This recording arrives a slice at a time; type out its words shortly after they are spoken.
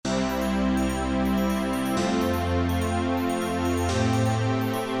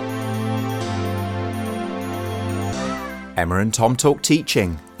Emma and Tom Talk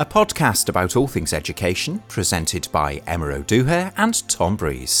Teaching, a podcast about all things education, presented by Emma O'Dooher and Tom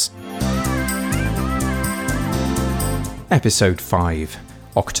Breeze. Episode 5,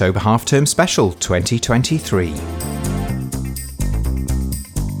 October Half-Term Special 2023.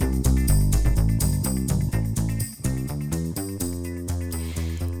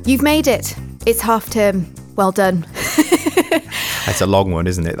 You've made it. It's half-term. Well done. It's a long one,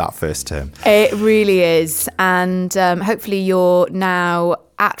 isn't it, that first term? It really is. And hopefully you're now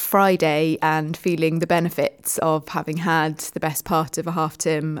at Friday and feeling the benefits of having had the best part of a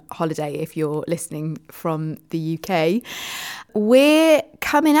half-term holiday if you're listening from the UK. We're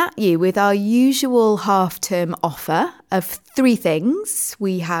coming at you with our usual half-term offer of 3 things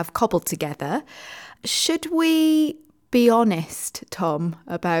we have cobbled together. Should we be honest, Tom,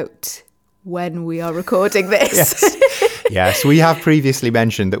 about when we are recording this? Yes, we have previously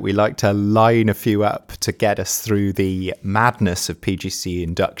mentioned that we like to line a few up to get us through the madness of PGCE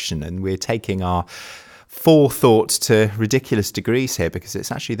induction, and we're taking our forethought to ridiculous degrees here because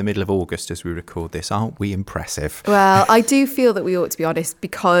it's actually the middle of August as we record this. Aren't we impressive? Well, I do feel that we ought to be honest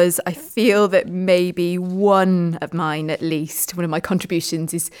because I feel that maybe one of mine, at least, one of my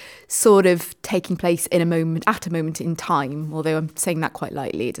contributions is sort of taking place at a moment in time, although I'm saying that quite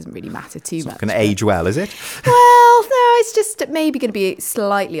lightly. It doesn't really matter too much. It's not going to age well, is it? Well, no, it's just maybe going to be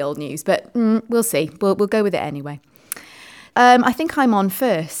slightly old news, but we'll see. We'll go with it anyway. I think I'm on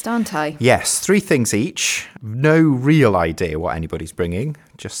first, aren't I? Yes, 3 things each. No real idea what anybody's bringing,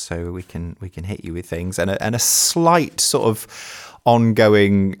 just so we can hit you with things, and a slight sort of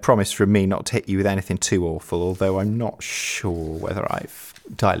ongoing promise from me not to hit you with anything too awful, although I'm not sure whether I've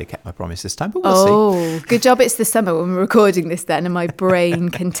entirely kept my promise this time, but we'll see. Oh, good job it's the summer when we're recording this then, and my brain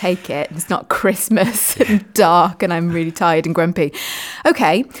can take it. It's not Christmas and dark and I'm really tired and grumpy.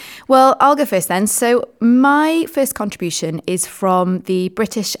 Okay, well, I'll go first then. So my first contribution is from the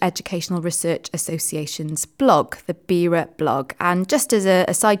British Educational Research Association's blog, the BERA blog. And just as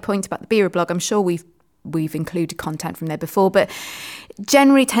a side point about the BERA blog, I'm sure we've included content from there before, but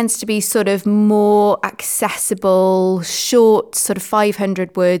generally tends to be sort of more accessible, short, sort of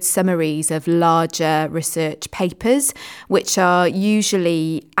 500 word summaries of larger research papers, which are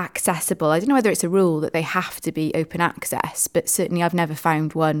usually accessible. I don't know whether it's a rule that they have to be open access, but certainly I've never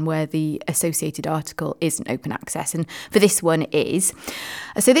found one where the associated article isn't open access. And for this one it is.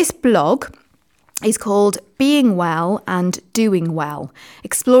 So this blog is called Being Well and Doing Well,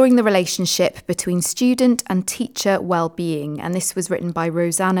 exploring the relationship between student and teacher well-being. And this was written by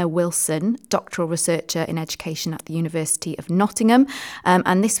Rosanna Wilson, doctoral researcher in education at the University of Nottingham.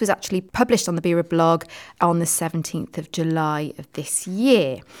 And this was actually published on the BERA blog on the 17th of July of this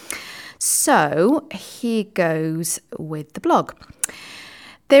year. So here goes with the blog.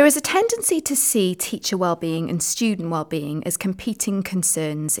 There is a tendency to see teacher well-being and student well-being as competing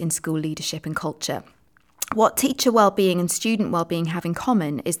concerns in school leadership and culture. What teacher well-being and student well-being have in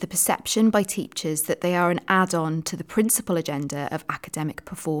common is the perception by teachers that they are an add-on to the principal agenda of academic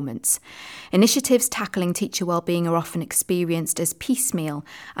performance. Initiatives tackling teacher well-being are often experienced as piecemeal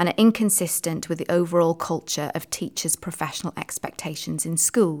and are inconsistent with the overall culture of teachers' professional expectations in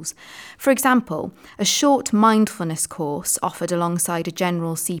schools. For example, a short mindfulness course offered alongside a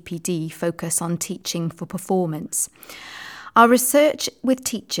general CPD focus on teaching for performance. Our research with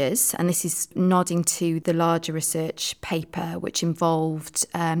teachers, and this is nodding to the larger research paper, which involved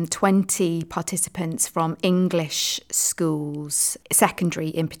 20 participants from English schools, secondary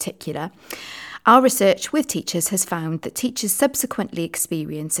in particular. Our research with teachers has found that teachers subsequently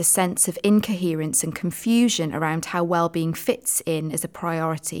experience a sense of incoherence and confusion around how well-being fits in as a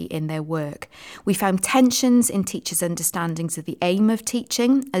priority in their work. We found tensions in teachers' understandings of the aim of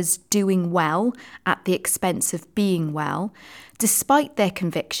teaching as doing well at the expense of being well, despite their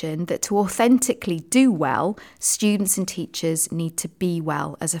conviction that to authentically do well, students and teachers need to be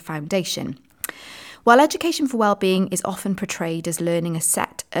well as a foundation. While education for wellbeing is often portrayed as learning a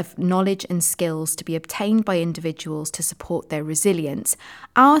set of knowledge and skills to be obtained by individuals to support their resilience,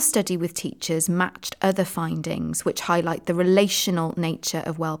 our study with teachers matched other findings which highlight the relational nature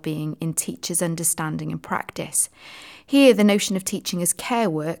of wellbeing in teachers' understanding and practice. Here, the notion of teaching as care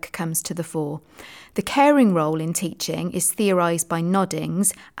work comes to the fore. The caring role in teaching is theorised by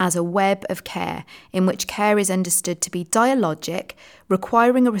Noddings as a web of care, in which care is understood to be dialogic,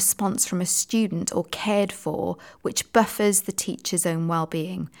 requiring a response from a student or cared for, which buffers the teacher's own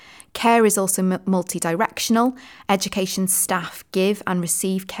well-being. Care is also multidirectional. Education staff give and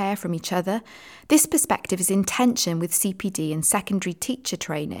receive care from each other. This perspective is in tension with CPD and secondary teacher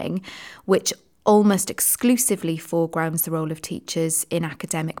training, which almost exclusively foregrounds the role of teachers in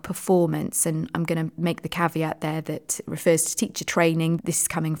academic performance. And I'm going to make the caveat there that it refers to teacher training. This is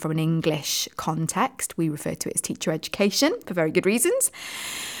coming from an English context. We refer to it as teacher education for very good reasons.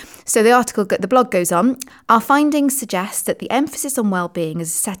 So the blog goes on. Our findings suggest that the emphasis on well-being as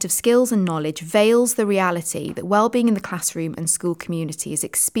a set of skills and knowledge veils the reality that well-being in the classroom and school community is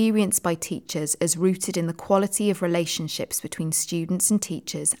experienced by teachers as rooted in the quality of relationships between students and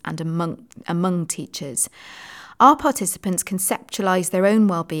teachers and among teachers. Our participants conceptualise their own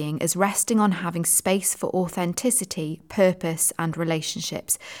well-being as resting on having space for authenticity, purpose and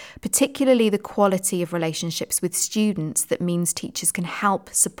relationships, particularly the quality of relationships with students that means teachers can help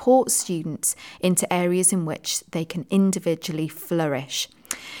support students into areas in which they can individually flourish.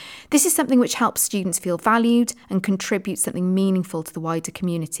 This is something which helps students feel valued and contributes something meaningful to the wider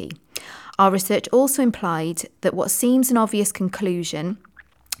community. Our research also implied that what seems an obvious conclusion,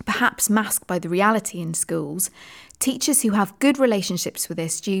 perhaps masked by the reality in schools, teachers who have good relationships with their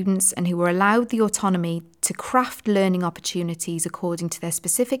students and who are allowed the autonomy to craft learning opportunities according to their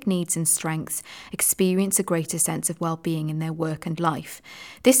specific needs and strengths experience a greater sense of well-being in their work and life.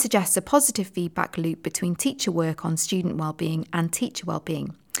 This suggests a positive feedback loop between teacher work on student well-being and teacher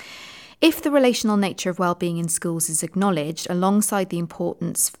well-being. If the relational nature of well-being in schools is acknowledged, alongside the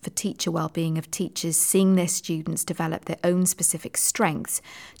importance for teacher well-being of teachers seeing their students develop their own specific strengths,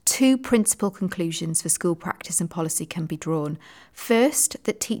 two principal conclusions for school practice and policy can be drawn. First,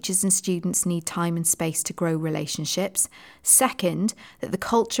 that teachers and students need time and space to grow relationships. Second, that the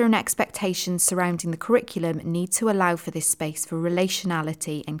culture and expectations surrounding the curriculum need to allow for this space for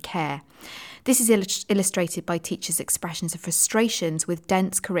relationality and care. This is illustrated by teachers' expressions of frustrations with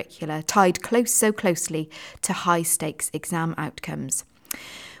dense curricula tied so closely to high-stakes exam outcomes.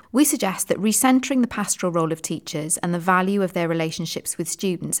 We suggest that recentering the pastoral role of teachers and the value of their relationships with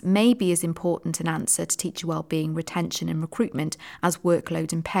students may be as important an answer to teacher wellbeing, retention and recruitment as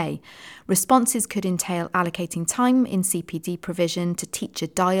workload and pay. Responses could entail allocating time in CPD provision to teacher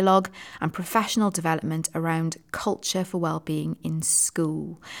dialogue and professional development around culture for wellbeing in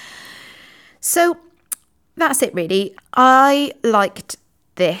school. So that's it really. I liked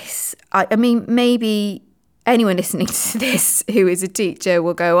this. I mean, maybe anyone listening to this who is a teacher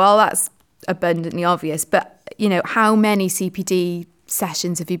will go, well, that's abundantly obvious. But, you know, how many CPD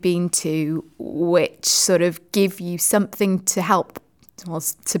sessions have you been to which sort of give you something to help, well,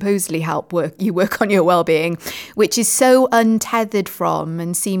 supposedly help work on your well-being, which is so untethered from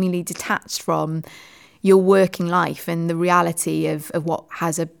and seemingly detached from your working life and the reality of what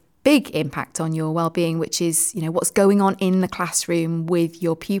has a big impact on your well-being, which is, you know, what's going on in the classroom with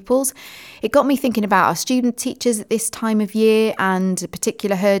your pupils. It got me thinking about our student teachers at this time of year and a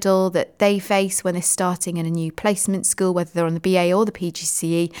particular hurdle that they face when they're starting in a new placement school, whether they're on the BA or the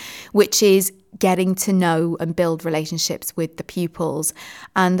PGCE, which is getting to know and build relationships with the pupils.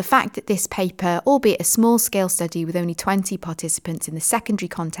 And the fact that this paper, albeit a small-scale study with only 20 participants in the secondary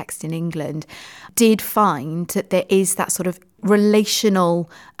context in England, did find that there is that sort of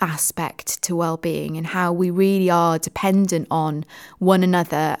relational aspect to well-being and how we really are dependent on one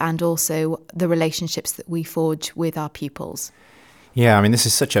another and also the relationships that we forge with our pupils. Yeah, I mean, this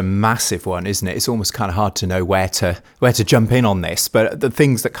is such a massive one, isn't it? It's almost kind of hard to know where to jump in on this. But the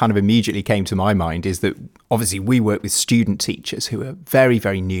things that kind of immediately came to my mind is that obviously we work with student teachers who are very,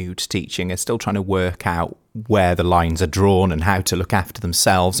 very new to teaching, are still trying to work out where the lines are drawn and how to look after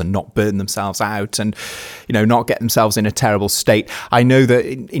themselves and not burn themselves out and, you know, not get themselves in a terrible state. I know that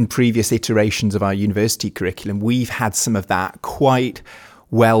in previous iterations of our university curriculum, we've had some of that quite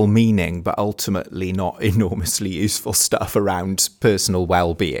well-meaning but ultimately not enormously useful stuff around personal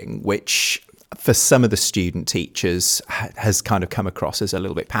well-being, which for some of the student teachers has kind of come across as a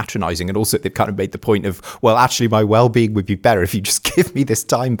little bit patronising. And also they've kind of made the point of, well, actually my well-being would be better if you just give me this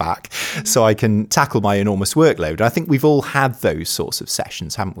time back so I can tackle my enormous workload. I think we've all had those sorts of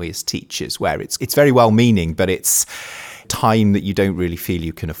sessions, haven't we, as teachers, where it's very well-meaning, but it's time that you don't really feel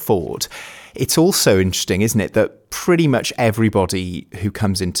you can afford. It's also interesting, isn't it, that pretty much everybody who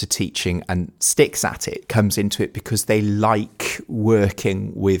comes into teaching and sticks at it comes into it because they like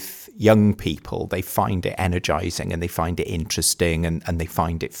working with young people. They find it energizing and they find it interesting and they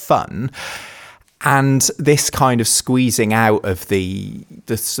find it fun. And this kind of squeezing out of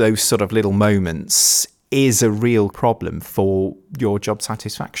those sort of little moments is a real problem for your job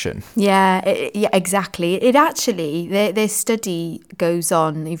satisfaction. Yeah, exactly. It actually, their study goes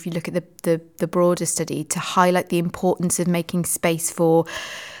on, if you look at the broader study, to highlight the importance of making space for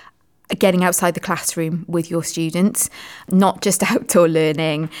getting outside the classroom with your students, not just outdoor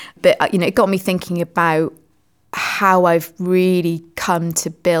learning. But, you know, it got me thinking about how I've really come to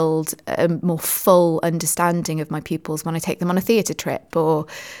build a more full understanding of my pupils when I take them on a theatre trip or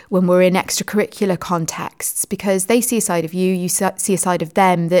when we're in extracurricular contexts, because they see a side of you, you see a side of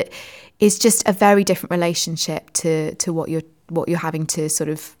them that is just a very different relationship to what you're having to sort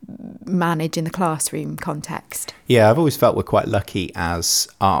of manage in the classroom context. Yeah, I've always felt we're quite lucky as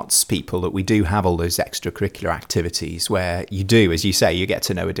arts people that we do have all those extracurricular activities where you do, as you say, you get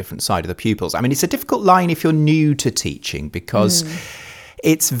to know a different side of the pupils. I mean, it's a difficult line if you're new to teaching because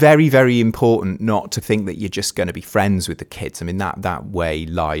it's very, very important not to think that you're just going to be friends with the kids. I mean, that way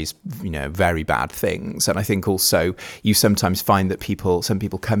lies, very bad things. And I think also you sometimes find that some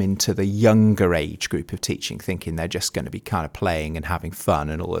people come into the younger age group of teaching thinking they're just going to be kind of playing and having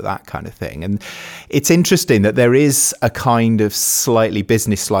fun and all of that kind of thing. And it's interesting that there is a kind of slightly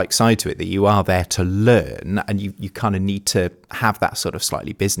business-like side to it, that you are there to learn and you kind of need to have that sort of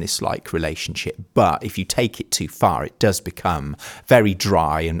slightly business-like relationship. But if you take it too far, it does become very dry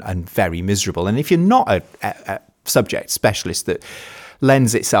and very miserable. And if you're not a subject specialist that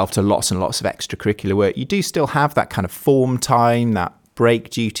lends itself to lots and lots of extracurricular work, you do still have that kind of form time, that break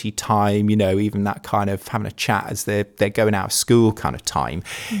duty time, even that kind of having a chat as they're going out of school kind of time.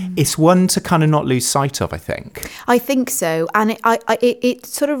 It's one to kind of not lose sight of, I think. I think so. And it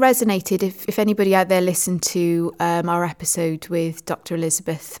sort of resonated, if anybody out there listened to our episode with Dr.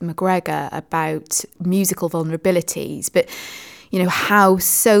 Elizabeth McGregor about musical vulnerabilities, but how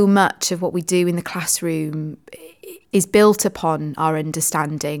so much of what we do in the classroom is built upon our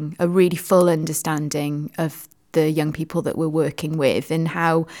understanding, a really full understanding of the young people that we're working with, and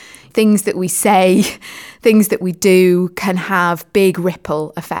how things that we say, things that we do can have big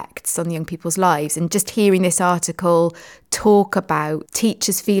ripple effects on young people's lives. And just hearing this article talk about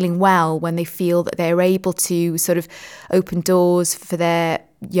teachers feeling well when they feel that they're able to sort of open doors for their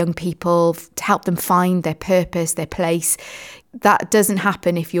young people, to help them find their purpose, their place. That doesn't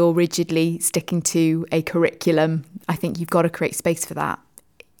happen if you're rigidly sticking to a curriculum. I think you've got to create space for that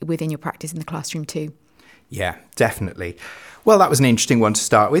within your practice in the classroom too. Yeah, definitely. Well, that was an interesting one to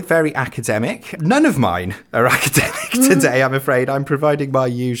start with. Very academic. None of mine are academic today, I'm afraid. I'm providing my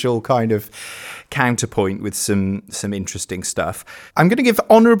usual kind of counterpoint with some interesting stuff. I'm going to give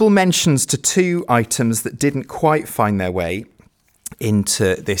honourable mentions to two items that didn't quite find their way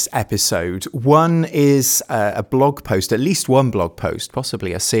into this episode. One is a blog post, at least one blog post,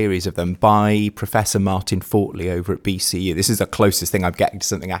 possibly a series of them, by Professor Martin Fortley over at BCU. This is the closest thing I'm getting to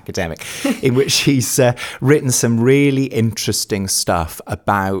something academic, in which he's written some really interesting stuff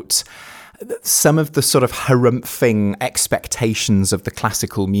about some of the sort of harumphing expectations of the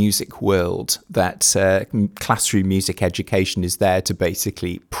classical music world, that classroom music education is there to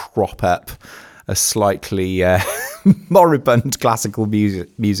basically prop up a slightly moribund classical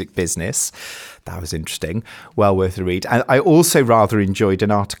music business. That was interesting. Well worth a read. And I also rather enjoyed an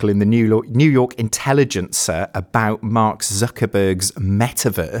article in the New York Intelligencer about Mark Zuckerberg's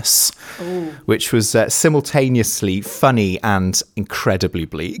metaverse, which was simultaneously funny and incredibly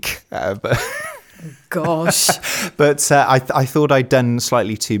bleak. Gosh. But I thought I'd done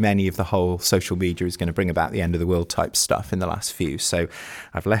slightly too many of the whole social media is going to bring about the end of the world type stuff in the last few. So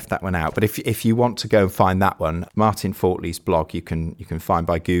I've left that one out. But if you want to go and find that one, Martin Fortley's blog, you can find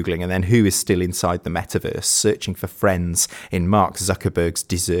by Googling. And then Who is Still Inside the Metaverse? Searching for Friends in Mark Zuckerberg's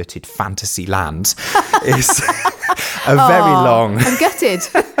Deserted Fantasy Land is a very long, I'm gutted,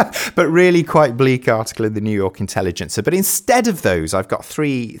 but really quite bleak article in the New York Intelligencer. But instead of those, I've got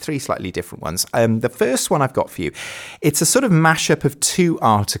three slightly different ones. The first one I've got for you, it's a sort of mashup of two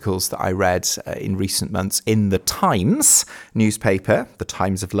articles that I read in recent months in the Times newspaper, the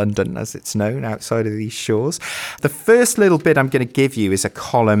Times of London as it's known outside of these shores. The first little bit I'm going to give you is a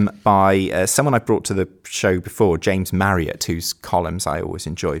column by someone I brought to the show before, James Marriott, whose columns I always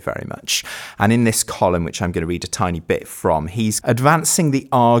enjoy very much. And in this column, which I'm going to read a tiny bit from, he's advancing the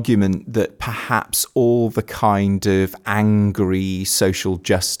argument that perhaps all the kind of angry social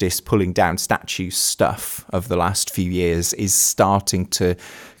justice pulling down statues stuff of the last few years is starting to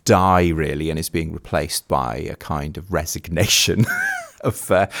die, really, and is being replaced by a kind of resignation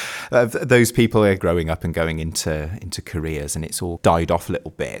of those people are growing up and going into careers, and it's all died off a little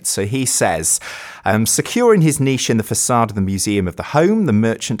bit. So he says, secure in his niche in the facade of the Museum of the Home, the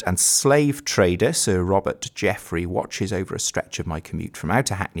merchant and slave trader Sir Robert Jeffrey watches over a stretch of my commute from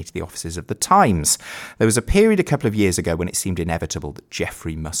Outer Hackney to the offices of the Times. There was a period a couple of years ago when it seemed inevitable that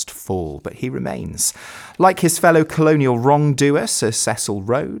Jeffrey must fall, but he remains. Like his fellow colonial wrongdoer, Sir Cecil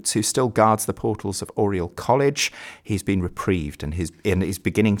Rhodes, who still guards the portals of Oriel College, he's been reprieved and is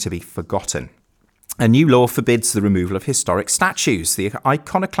beginning to be forgotten. A new law forbids the removal of historic statues. The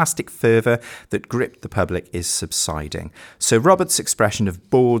iconoclastic fervour that gripped the public is subsiding. So Robert's expression of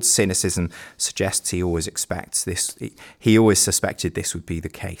bored cynicism suggests he always suspected this would be the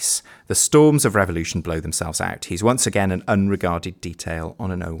case. The storms of revolution blow themselves out. He's once again an unregarded detail on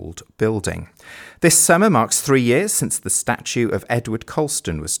an old building. This summer marks 3 years since the statue of Edward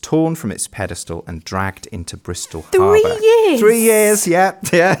Colston was torn from its pedestal and dragged into Bristol Harbour. 3 years? 3 years, yeah.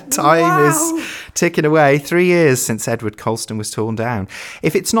 Time is ticking away. 3 years since Edward Colston was torn down.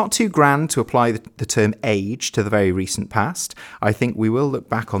 If it's not too grand to apply the term age to the very recent past, I think we will look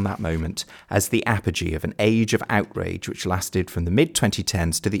back on that moment as the apogee of an age of outrage which lasted from the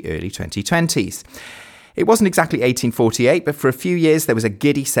mid-2010s to the early 2020s. It wasn't exactly 1848, but for a few years there was a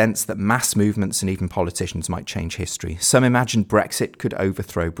giddy sense that mass movements and even politicians might change history. Some imagined Brexit could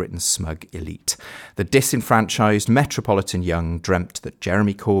overthrow Britain's smug elite. The disenfranchised metropolitan young dreamt that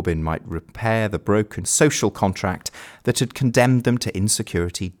Jeremy Corbyn might repair the broken social contract that had condemned them to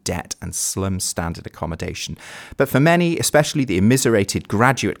insecurity, debt and slum standard accommodation. But for many, especially the immiserated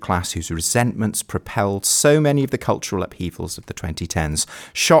graduate class whose resentments propelled so many of the cultural upheavals of the 2010s,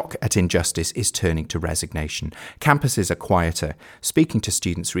 shock at injustice is turning to resignation. Campuses are quieter. Speaking to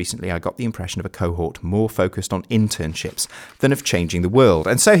students recently, I got the impression of a cohort more focused on internships than of changing the world.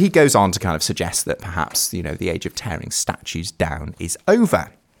 And so he goes on to kind of suggest that perhaps, the age of tearing statues down is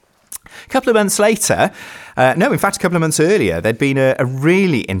over. A couple of months later, a couple of months earlier, there'd been a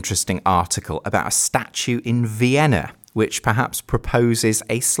really interesting article about a statue in Vienna, which perhaps proposes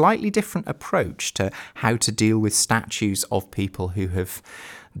a slightly different approach to how to deal with statues of people who have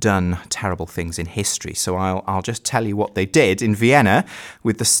done terrible things in history. So I'll just tell you what they did in Vienna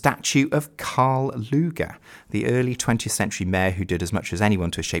with the statue of Karl Lueger, the early 20th century mayor who did as much as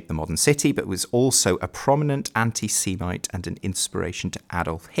anyone to shape the modern city, but was also a prominent anti-Semite and an inspiration to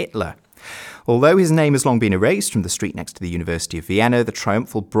Adolf Hitler. Although his name has long been erased from the street next to the University of Vienna, the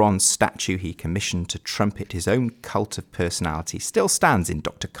triumphal bronze statue he commissioned to trumpet his own cult of personality still stands in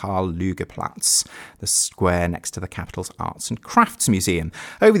Dr. Karl Lueger Platz, the square next to the capital's Arts and Crafts Museum.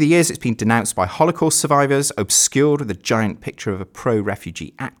 Over the years, it's been denounced by Holocaust survivors, obscured with a giant picture of a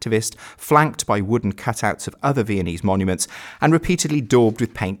pro-refugee activist, flanked by wooden cutouts of other Viennese monuments, and repeatedly daubed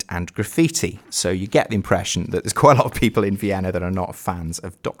with paint and graffiti. So you get the impression that there's quite a lot of people in Vienna that are not fans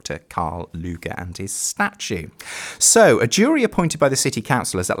of Dr. Karl Lueger and his statue. So, a jury appointed by the city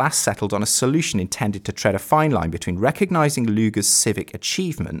council has at last settled on a solution intended to tread a fine line between recognising Lueger's civic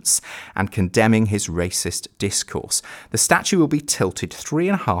achievements and condemning his racist discourse. The statue will be tilted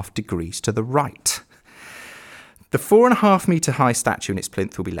 3.5 degrees to the right. The 4.5 metre high statue in its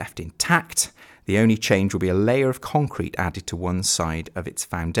plinth will be left intact. The only change will be a layer of concrete added to one side of its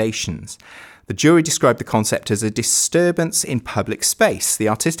foundations. The jury described the concept as a disturbance in public space. The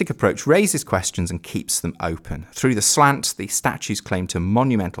artistic approach raises questions and keeps them open. Through the slant, the statue's claim to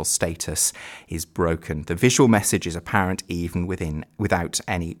monumental status is broken. The visual message is apparent even without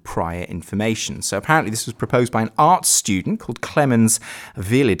any prior information. So apparently this was proposed by an art student called Clemens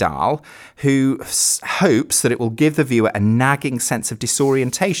Wieledal, who hopes that it will give the viewer a nagging sense of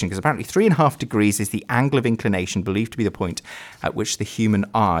disorientation, because apparently 3.5 degrees is the angle of inclination believed to be the point at which the human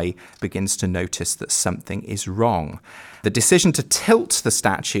eye begins to notice that something is wrong. The decision to tilt the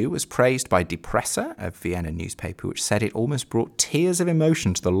statue was praised by Die Presse, a Vienna newspaper, which said it almost brought tears of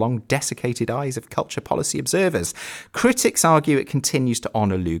emotion to the long desiccated eyes of culture policy observers. Critics argue it continues to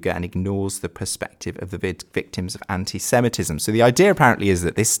honour Lueger and ignores the perspective of the victims of anti-Semitism. So the idea apparently is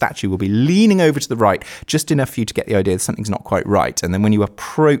that this statue will be leaning over to the right, just enough for you to get the idea that something's not quite right. And then when you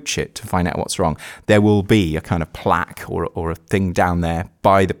approach it to find out what's wrong, there will be a kind of plaque or a thing down there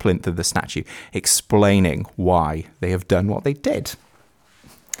by the plinth of the statue explaining why they have done what they did.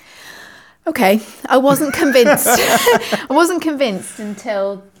 Okay, I wasn't convinced. I wasn't convinced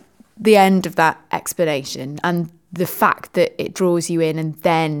until the end of that explanation and the fact that it draws you in and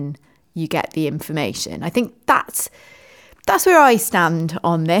then you get the information. I think that's where I stand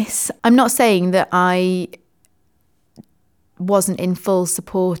on this. I'm not saying that I wasn't in full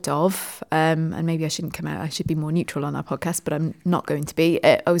support of, and maybe I shouldn't come out, I should be more neutral on our podcast, but I'm not going to be.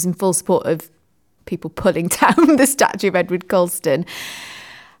 I was in full support of people pulling down the statue of Edward Colston.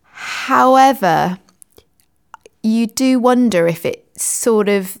 However, you do wonder if it sort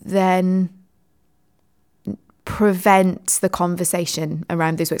of then prevents the conversation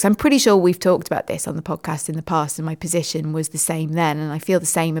around those works. I'm pretty sure we've talked about this on the podcast in the past, and my position was the same then, and I feel the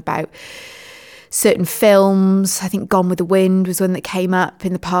same about certain films. I think Gone with the Wind was one that came up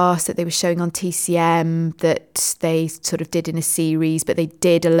in the past that they were showing on TCM that they sort of did in a series, but they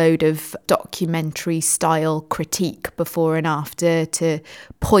did a load of documentary style critique before and after to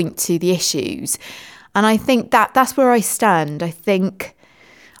point to the issues. And I think that's where I stand. I think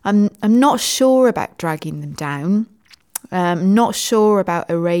I'm not sure about dragging them down. I'm not sure about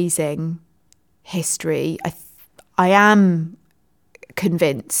erasing history. I am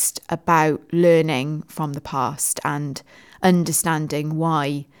convinced about learning from the past and understanding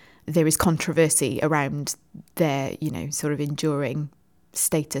why there is controversy around their, sort of enduring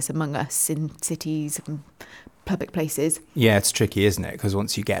status among us in cities and public places. Yeah, it's tricky, isn't it? Because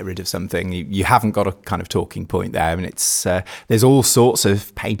once you get rid of something, you haven't got a kind of talking point there. I mean, it's there's all sorts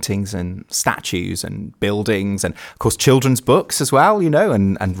of paintings and statues and buildings and, of course, children's books as well, and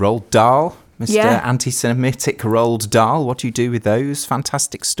Roald Dahl. Mr. Anti-Semitic Roald Dahl, what do you do with those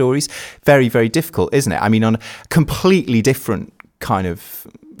fantastic stories? Very, very difficult, isn't it? I mean, on a completely different kind of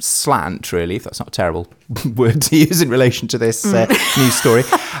slant, really, if that's not a terrible word to use in relation to this news story.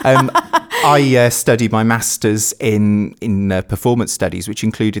 I studied my master's in performance studies, which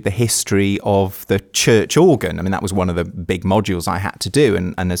included the history of the church organ. I mean, that was one of the big modules I had to do.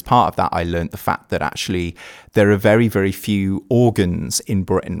 And as part of that, I learned the fact that actually there are very, very few organs in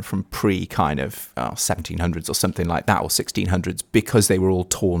Britain from pre kind of 1700s or something like that, or 1600s, because they were all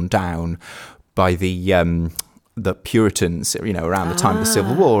torn down by the Puritans, around the time of the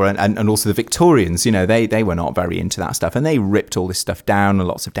Civil War, and also the Victorians, they were not very into that stuff, and they ripped all this stuff down, and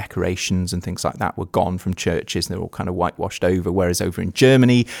lots of decorations and things like that were gone from churches, and they're all kind of whitewashed over. Whereas over in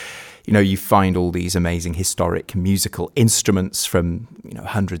Germany, you find all these amazing historic musical instruments from,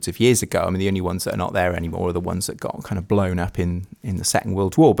 hundreds of years ago. I mean, the only ones that are not there anymore are the ones that got kind of blown up in the Second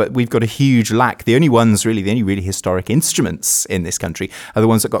World War. But we've got a huge lack. The only really historic instruments in this country are the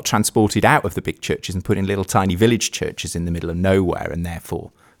ones that got transported out of the big churches and put in little tiny village churches in the middle of nowhere, and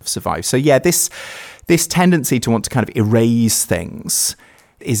therefore survived. So yeah, this tendency to want to kind of erase things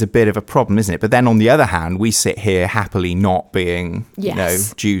is a bit of a problem, isn't it? But then on the other hand, we sit here happily not being,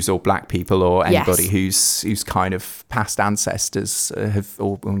 Jews or black people or anybody whose kind of past ancestors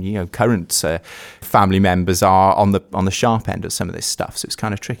current family members are on the sharp end of some of this stuff. So it's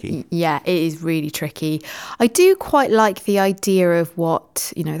kind of tricky. Yeah, it is really tricky. I do quite like the idea of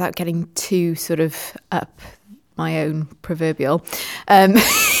what, without getting too sort of up my own proverbial,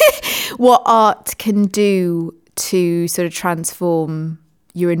 what art can do to sort of transform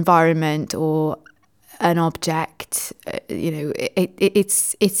your environment or an object. It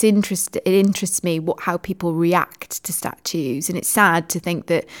interests me how people react to statues, and it's sad to think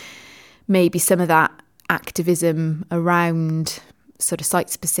that maybe some of that activism around sort of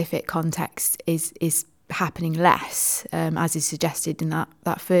site-specific context is happening less, as is suggested in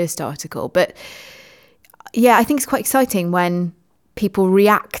that first article. But yeah, I think it's quite exciting when people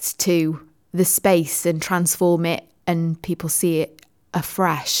react to the space and transform it, and people see it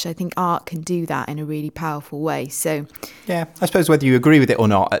afresh. I think art can do that in a really powerful way. So yeah, I suppose whether you agree with it or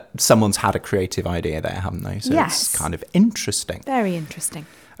not, someone's had a creative idea there, haven't they? So It's kind of interesting. Very interesting.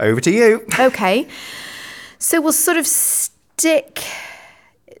 Over to you. Okay. So we'll sort of stick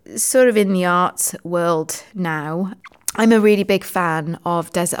sort of in the art world now. I'm a really big fan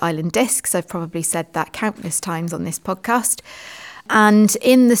of Desert Island Discs. I've probably said that countless times on this podcast. And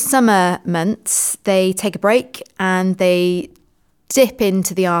in the summer months, they take a break and they dip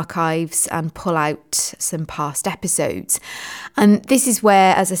into the archives and pull out some past episodes. And this is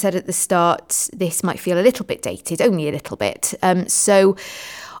where, as I said at the start, this might feel a little bit dated, only a little bit. So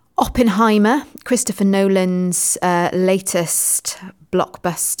Oppenheimer, Christopher Nolan's latest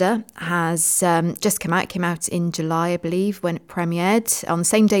blockbuster, has just come out. It came out in July, I believe, when it premiered, on the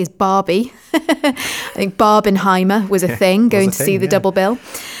same day as Barbie. I think Barbenheimer was a thing, going to see the double bill.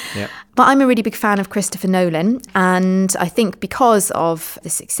 Yeah. But I'm a really big fan of Christopher Nolan, and I think because of the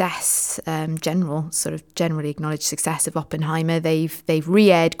success, generally acknowledged success of Oppenheimer, they've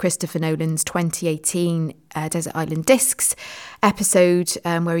re-aired Christopher Nolan's 2018 Desert Island Discs episode,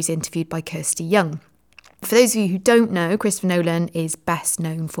 where he's interviewed by Kirsty Young. For those of you who don't know, Christopher Nolan is best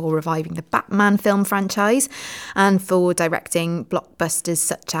known for reviving the Batman film franchise and for directing blockbusters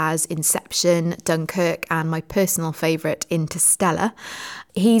such as Inception, Dunkirk, and my personal favourite, Interstellar.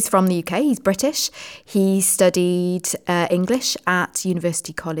 He's from the UK, he's British. He studied English at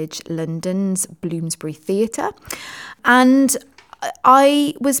University College London's Bloomsbury Theatre. And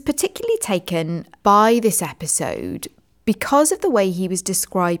I was particularly taken by this episode because of the way he was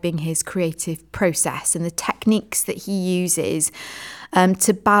describing his creative process and the techniques that he uses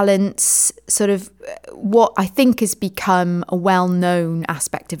to balance sort of what I think has become a well-known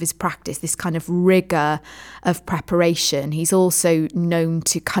aspect of his practice, this kind of rigour of preparation. He's also known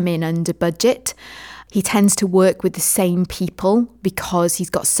to come in under budget. He tends to work with the same people because he's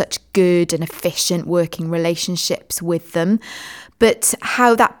got such good and efficient working relationships with them. But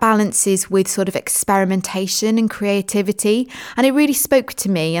how that balances with sort of experimentation and creativity. And it really spoke to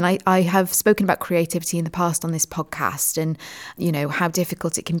me. And I have spoken about creativity in the past on this podcast and, you know, how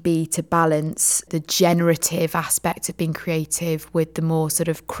difficult it can be to balance the generative aspect of being creative with the more sort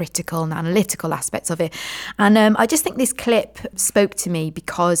of critical and analytical aspects of it. And I just think this clip spoke to me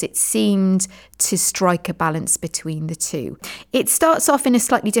because it seemed to strike a balance between the two. It starts off in a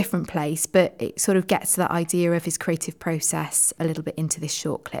slightly different place, but it sort of gets to that idea of his creative process a little bit into this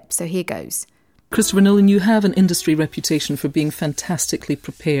short clip. So here goes. Christopher Nolan, you have an industry reputation for being fantastically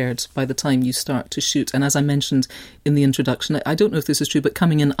prepared by the time you start to shoot. And as I mentioned in the introduction, I don't know if this is true, but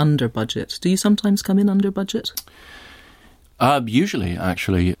coming in under budget. Do you sometimes come in under budget? Usually,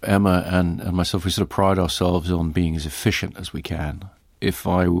 actually, Emma and myself, we sort of pride ourselves on being as efficient as we can. If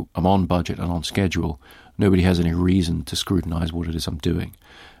I am on budget and on schedule, nobody has any reason to scrutinise what it is I'm doing.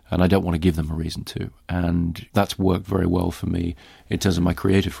 And I don't want to give them a reason to. And that's worked very well for me in terms of my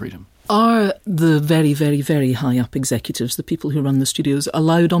creative freedom. Are the very, very, very high-up executives, the people who run the studios,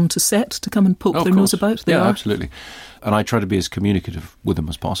 allowed onto set to come and poke their nose about? They are? Absolutely. And I try to be as communicative with them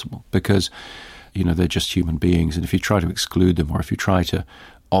as possible because, you know, they're just human beings. And if you try to exclude them or if you try to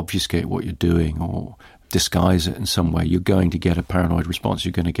obfuscate what you're doing or disguise it in some way, you're going to get a paranoid response.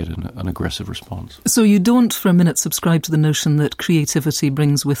 You're going to get an aggressive response. So you don't for a minute subscribe to the notion that creativity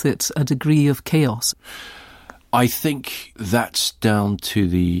brings with it a degree of chaos? I think that's down to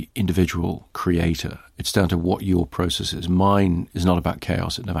the individual creator. It's down to what your process is. Mine is not about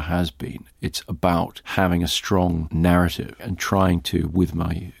chaos. It never has been. It's about having a strong narrative and trying to, with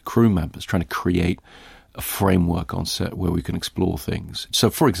my crew members, trying to create a framework on set where we can explore things. So,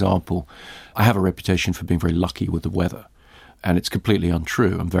 for example, I have a reputation for being very lucky with the weather, and it's completely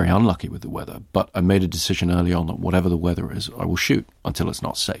untrue. I'm very unlucky with the weather, but I made a decision early on that whatever the weather is, I will shoot until it's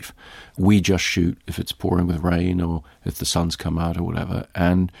not safe. We just shoot if it's pouring with rain or if the sun's come out or whatever,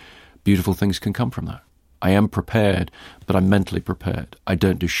 and beautiful things can come from that. I am prepared, but I'm mentally prepared. I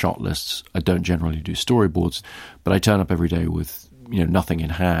don't do shot lists. I don't generally do storyboards, but I turn up every day with, you know, nothing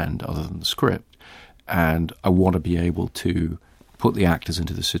in hand other than the script. And I want to be able to put the actors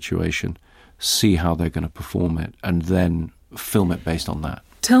into the situation, see how they're going to perform it, and then film it based on that.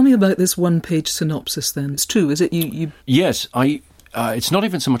 Tell me about this one-page synopsis then. It's true, is it? You... Yes, it's not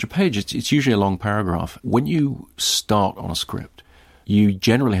even so much a page, it's usually a long paragraph. When you start on a script, you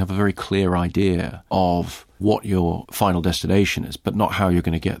generally have a very clear idea of what your final destination is, but not how you're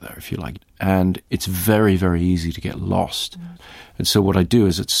going to get there, if you like. And it's very, very easy to get lost. And so what I do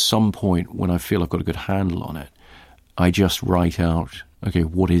is at some point when I feel I've got a good handle on it, I just write out, okay,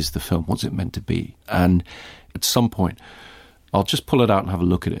 what is the film? What's it meant to be? And at some point, I'll just pull it out and have a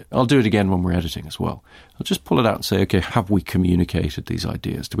look at it. I'll do it again when we're editing as well. I'll just pull it out and say, okay, have we communicated these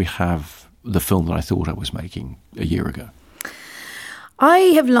ideas? Do we have the film that I thought I was making a year ago? I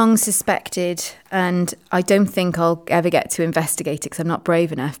have long suspected, and I don't think I'll ever get to investigate it because I'm not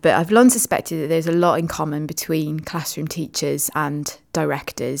brave enough, but I've long suspected that there's a lot in common between classroom teachers and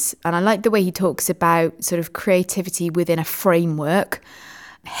directors. And I like the way he talks about sort of creativity within a framework,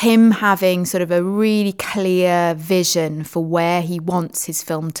 him having sort of a really clear vision for where he wants his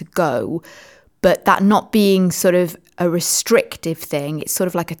film to go, but that not being sort of a restrictive thing. It's sort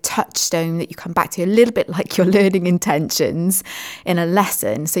of like a touchstone that you come back to, a little bit like your learning intentions in a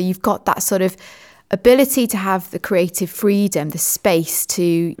lesson. So you've got that sort of ability to have the creative freedom, the space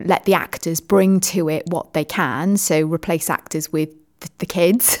to let the actors bring to it what they can. So replace actors with the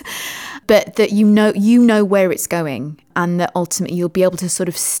kids, but that you know where it's going, and that ultimately you'll be able to sort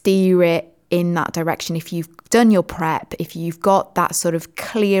of steer it in that direction if you've done your prep, if you've got that sort of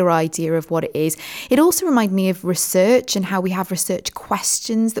clear idea of what it is. It also reminded me of research and how we have research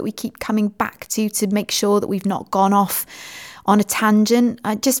questions that we keep coming back to make sure that we've not gone off on a tangent.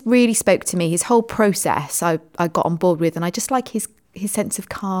 It just really spoke to me. His whole process I got on board with, and I just like his sense of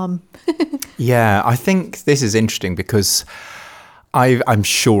calm. Yeah, I think this is interesting because I'm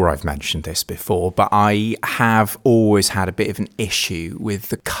sure I've mentioned this before, but I have always had a bit of an issue with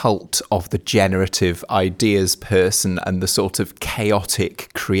the cult of the generative ideas person and the sort of chaotic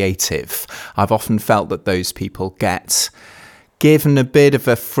creative. I've often felt that those people get given a bit of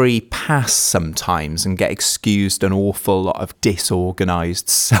a free pass sometimes and get excused an awful lot of disorganised,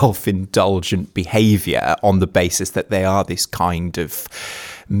 self-indulgent behaviour on the basis that they are this kind of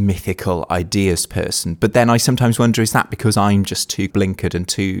mythical ideas person. But then I sometimes wonder, is that because I'm just too blinkered and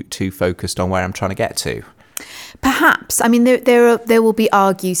too focused on where I'm trying to get to? Perhaps. I mean, there will be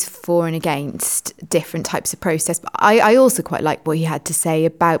argues for and against different types of process. But I also quite like what he had to say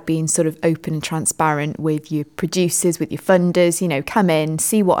about being sort of open and transparent with your producers, with your funders. Come in,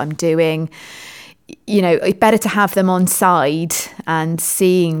 see what I'm doing. It's better to have them on side and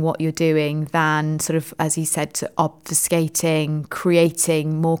seeing what you're doing than sort of, as he said, obfuscating,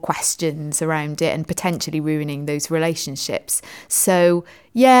 creating more questions around it and potentially ruining those relationships. So,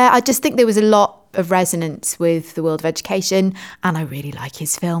 yeah, I just think there was a lot of resonance with the world of education, and I really like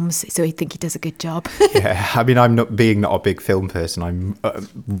his films, so I think he does a good job. Yeah, I mean, I'm not a big film person. I'm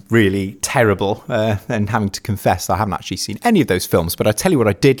really terrible, and having to confess that I haven't actually seen any of those films. But I tell you what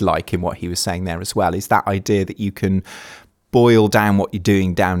I did like in what he was saying there as well is that idea that you can boil down what you're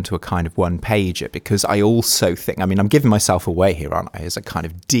doing down to a kind of one pager, because I also think, I mean, I'm giving myself away here, aren't I, as a kind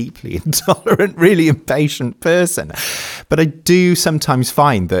of deeply intolerant, really impatient person. But I do sometimes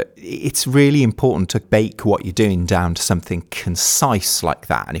find that it's really important to bake what you're doing down to something concise like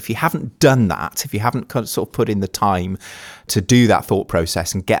that. And if you haven't done that, if you haven't sort of put in the time to do that thought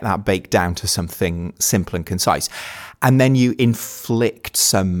process and get that baked down to something simple and concise, and then you inflict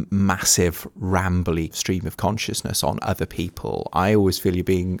some massive rambly stream of consciousness on other people, I always feel you're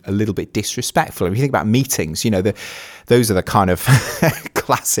being a little bit disrespectful. If you think about meetings, those are the kind of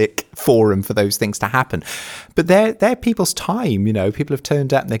classic forum for those things to happen. But they're people's time, people have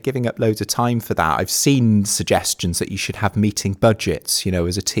turned up and they're giving up loads of time for that. I've seen suggestions that you should have meeting budgets,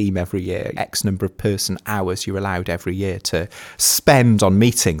 as a team every year, X number of person hours you're allowed every year to spend on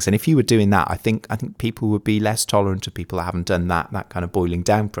meetings. And if you were doing that, I think people would be less tolerant of people that haven't done that kind of boiling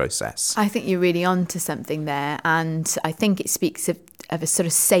down process. I think you're really onto something there, and I think it speaks of a sort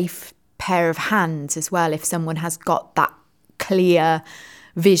of safe pair of hands as well. If someone has got that clear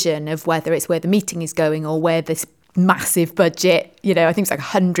vision of whether it's where the meeting is going or where this massive budget, I think it's like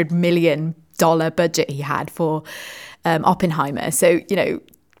 $100 million budget he had for Oppenheimer. So,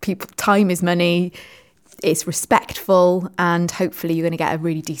 people, time is money. It's respectful, and hopefully you're going to get a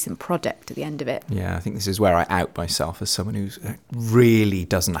really decent product at the end of it. Yeah, I think this is where I out myself as someone who really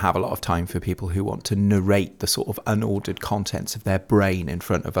doesn't have a lot of time for people who want to narrate the sort of unordered contents of their brain in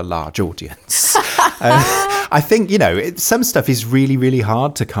front of a large audience. I think, some stuff is really, really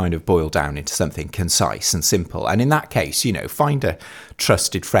hard to kind of boil down into something concise and simple. And in that case, find a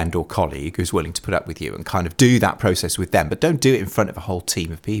trusted friend or colleague who's willing to put up with you and kind of do that process with them. But don't do it in front of a whole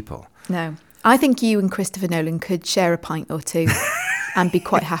team of people. No. I think you and Christopher Nolan could share a pint or two and be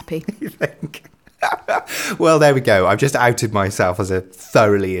quite happy. You think? Well, there we go. I've just outed myself as a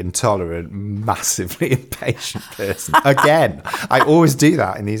thoroughly intolerant, massively impatient person. Again, I always do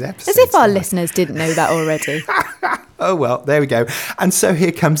that in these episodes. As if our listeners didn't know that already. Oh, well, there we go. And so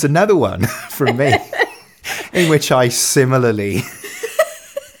here comes another one from me, in which I similarly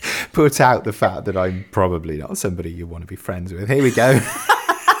put out the fact that I'm probably not somebody you want to be friends with. Here we go.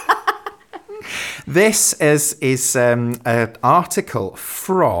 This is an article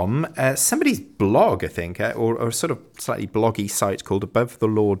from somebody's blog, I think, or a sort of slightly bloggy site called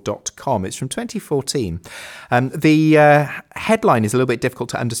abovethelaw.com. It's from 2014. The headline is a little bit difficult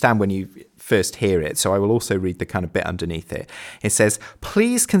to understand when you first hear it, so I will also read the kind of bit underneath it. It says,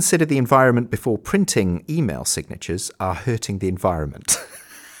 please consider the environment before printing email signatures are hurting the environment.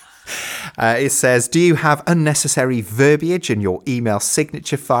 It says, do you have unnecessary verbiage in your email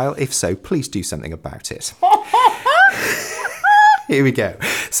signature file? If so, please do something about it. Here we go.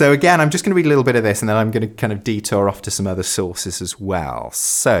 So again, I'm just going to read a little bit of this and then I'm going to kind of detour off to some other sources as well.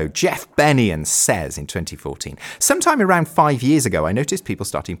 So Jeff Bennion says in 2014, sometime around 5 years ago, I noticed people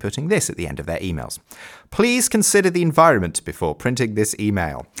starting putting this at the end of their emails. Please consider the environment before printing this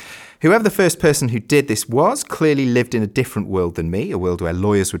email. Whoever the first person who did this was clearly lived in a different world than me, a world where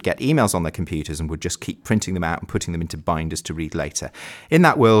lawyers would get emails on their computers and would just keep printing them out and putting them into binders to read later. In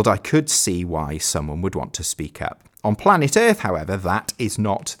that world, I could see why someone would want to speak up. On planet Earth, however, that is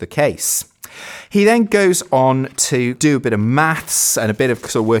not the case. He then goes on to do a bit of maths and a bit of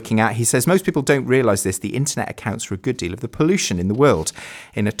sort of working out. He says most people don't realise this. The internet accounts for a good deal of the pollution in the world.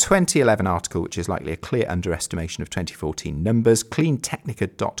 In a 2011 article, which is likely a clear underestimation of 2014 numbers,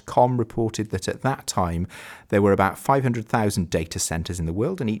 cleantechnica.com reported that at that time there were about 500,000 data centres in the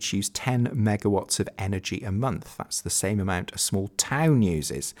world and each used 10 megawatts of energy a month. That's the same amount a small town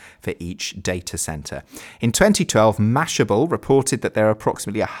uses for each data centre. In 2012, Mashable reported that there are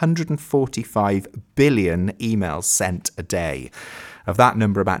approximately 145 billion emails sent a day. Of that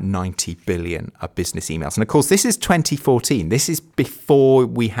number, about 90 billion are business emails. And of course, this is 2014. This is before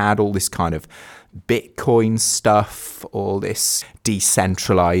we had all this kind of Bitcoin stuff, all this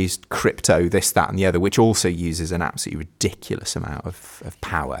decentralized crypto, this, that, and the other, which also uses an absolutely ridiculous amount of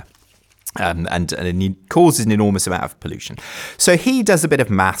power. and it causes an enormous amount of pollution. So he does a bit of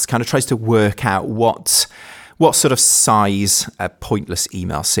maths, kind of tries to work out what sort of size a pointless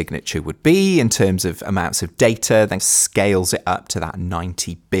email signature would be in terms of amounts of data, then scales it up to that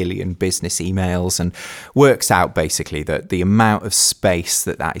 90 billion business emails and works out basically that the amount of space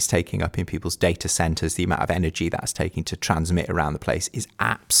that is taking up in people's data centers, the amount of energy that's taking to transmit around the place is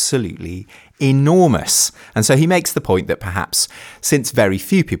absolutely enormous. And so he makes the point that perhaps since very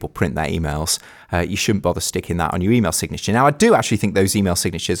few people print their emails, you shouldn't bother sticking that on your email signature. Now, I do actually think those email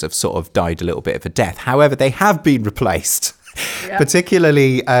signatures have sort of died a little bit of a death. However, they have been replaced,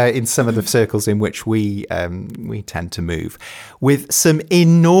 particularly in some of the circles in which we tend to move, with some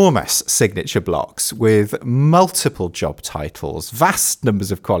enormous signature blocks with multiple job titles, vast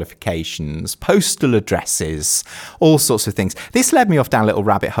numbers of qualifications, postal addresses, all sorts of things. This led me off down a little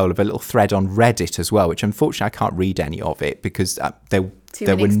rabbit hole of a little thread on Reddit as well, which unfortunately I can't read any of it because there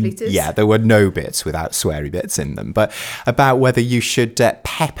were no bits without sweary bits in them, but about whether you should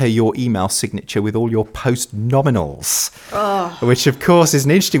pepper your email signature with all your post nominals, which of course is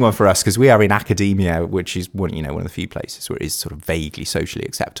an interesting one for us because we are in academia, which is one of the few places where it is sort of vaguely socially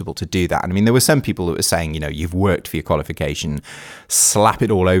acceptable to do that. And I mean, there were some people that were saying, you've worked for your qualification, slap it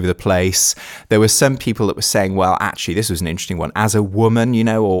all over the place. There were some people that were saying, well, actually, this was an interesting one. As a woman,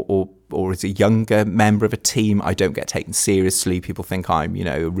 or as a younger member of a team, I don't get taken seriously. People think I'm,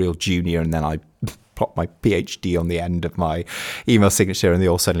 a real junior, and then I plot my PhD on the end of my email signature and they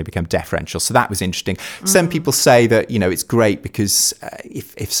all suddenly become deferential. So that was interesting. Some people say that, it's great because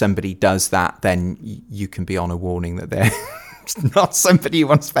if somebody does that, then you can be on a warning that they're not somebody you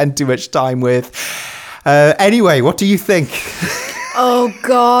want to spend too much time with. Anyway, what do you think? Oh,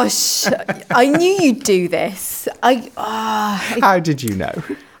 gosh. I knew you'd do this. How did you know?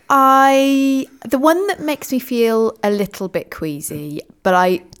 The one that makes me feel a little bit queasy, but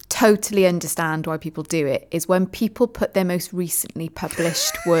I totally understand why people do it, is when people put their most recently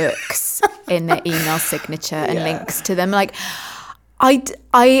published works in their email signature and links to them. Like,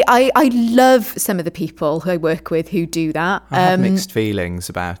 I love some of the people who I work with who do that. I have mixed feelings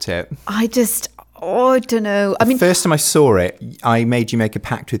about it. I don't know. I mean, the first time I saw it, I made you make a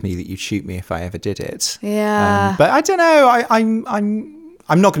pact with me that you'd shoot me if I ever did it. Yeah. But I don't know.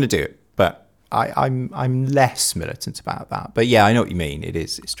 I'm not going to do it, but I'm less militant about that. But yeah, I know what you mean.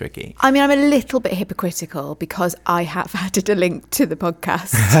 It's tricky. I mean, I'm a little bit hypocritical because I have added a link to the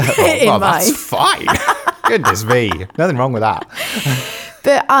podcast. That's fine. Goodness me, nothing wrong with that.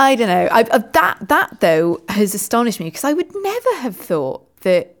 But I don't know. That though has astonished me because I would never have thought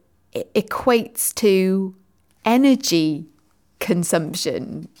that it equates to energy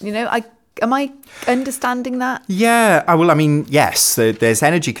consumption. Am I understanding that? Yeah. Well, I mean, yes, there's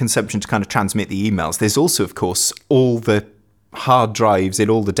energy consumption to kind of transmit the emails. There's also, of course, all the hard drives in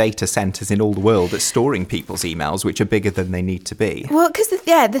all the data centers in all the world that's storing people's emails, which are bigger than they need to be. Well, because the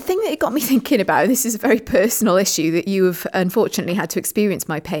thing that it got me thinking about, this is a very personal issue that you have unfortunately had to experience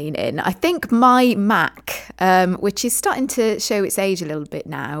my pain in. I think my Mac, which is starting to show its age a little bit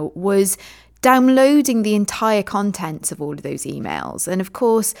now, was downloading the entire contents of all of those emails. And of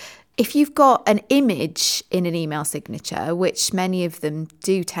course, if you've got an image in an email signature, which many of them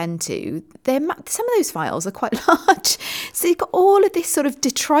do tend to, some of those files are quite large. So you've got all of this sort of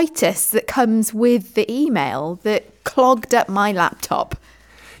detritus that comes with the email that clogged up my laptop.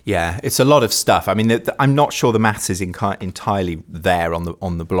 Yeah, it's a lot of stuff. I mean, I'm not sure the maths is entirely there on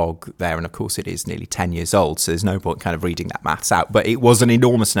the blog there, and of course it is nearly 10 years old, so there's no point kind of reading that maths out. But it was an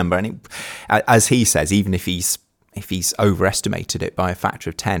enormous number, and as he says, even if he's overestimated it by a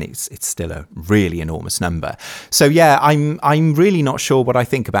factor of 10, it's still a really enormous number. So yeah, I'm really not sure what I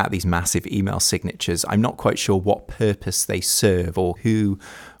think about these massive email signatures. I'm not quite sure what purpose they serve or who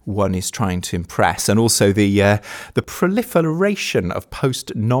one is trying to impress, and also the proliferation of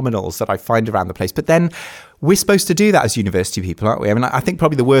post nominals that I find around the place. But then we're supposed to do that as university people, aren't we? I mean, I think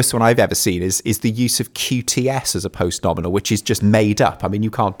probably the worst one I've ever seen is the use of QTS as a post nominal, which is just made up. I mean,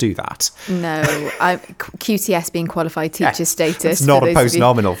 you can't do that. No, QTS being qualified teacher status. It's not a post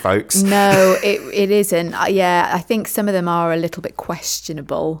nominal, folks. No, it isn't. Yeah, I think some of them are a little bit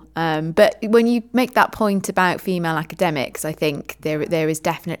questionable. But when you make that point about female academics, I think there is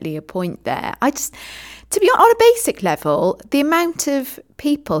definitely a point there. To be on a basic level, the amount of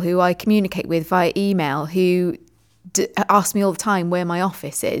people who I communicate with via email who ask me all the time where my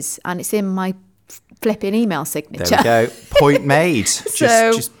office is, and it's in my flipping email signature. There we go. Point made.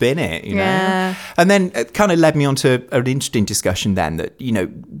 Just bin it, you know. Yeah. And then it kind of led me on to an interesting discussion then that,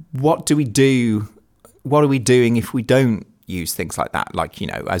 what do we do? What are we doing if we don't use things like that? Like,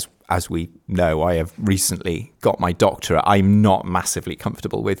 as we know, I have recently got my doctorate. I'm not massively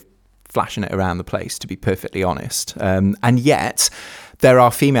comfortable with flashing it around the place, to be perfectly honest. And yet there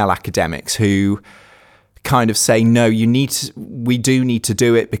are female academics who kind of say, no, we do need to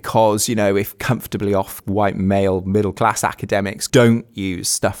do it because, if comfortably off white male middle class academics don't use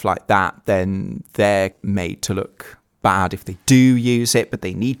stuff like that, then they're made to look bad if they do use it, but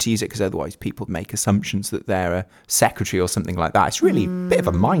they need to use it because otherwise people make assumptions that they're a secretary or something like that. It's really a bit of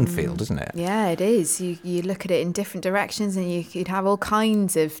a minefield, isn't it? Yeah, it is. You look at it in different directions and you could have all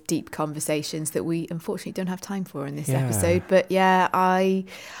kinds of deep conversations that we unfortunately don't have time for in this episode. But yeah, I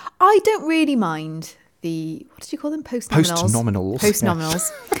don't really mind the, what did you call them? Post-nominals.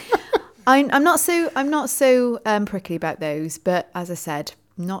 Post-nominals. I'm not so prickly about those, but as I said,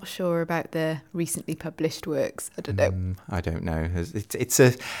 not sure about the recently published works. I don't know. I don't know.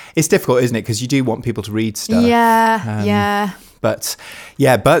 It's difficult, isn't it? Because you do want people to read stuff. Yeah. But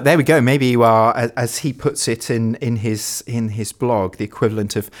there we go. Maybe you are, as he puts it in his blog, the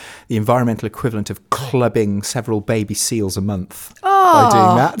environmental equivalent of clubbing several baby seals a month by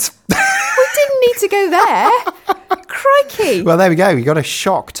doing that. We didn't need to go there. Crikey. Well, there we go. You got a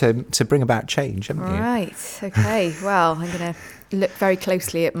shock to bring about change, haven't you? Right. Okay. Well, I'm going to look very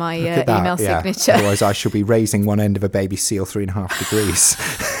closely at my email signature. Otherwise, I shall be raising one end of a baby seal 3.5 degrees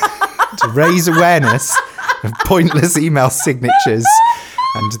to raise awareness of pointless email signatures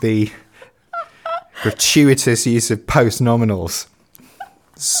and the gratuitous use of post-nominals.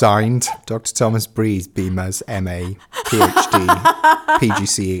 Signed, Dr. Thomas Breeze, BMAS, MA, PhD,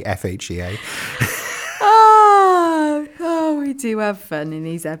 PGCE, FHEA. Oh, we do have fun in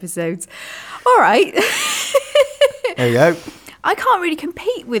these episodes. All right. There you go. I can't really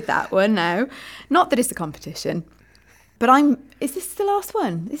compete with that one now. Not that it's a competition. But is this the last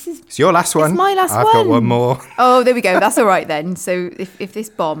one? It's your last one. It's my last one. I've got one more. Oh, there we go. That's all right then. So if this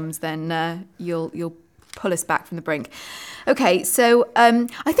bombs, then you'll pull us back from the brink. Okay, so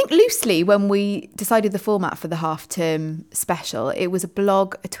I think loosely when we decided the format for the half-term special, it was a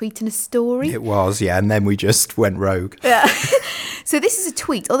blog, a tweet and a story. It was, yeah, and then we just went rogue. Yeah. So this is a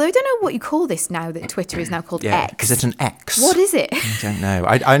tweet, although I don't know what you call this now that Twitter is now called X. Is it an X? What is it? I don't know.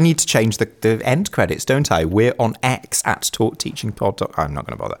 I need to change the end credits, don't I? We're on X at TalkTeachingPod. I'm not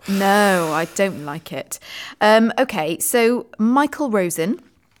going to bother. No, I don't like it. Okay, so Michael Rosen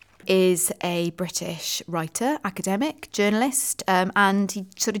is a British writer, academic, journalist, and he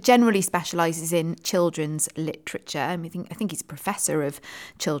sort of generally specialises in children's literature. I think he's a professor of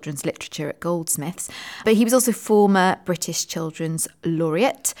children's literature at Goldsmiths, but he was also former British Children's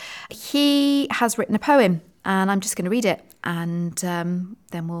Laureate. He has written a poem, and I'm just going to read it, and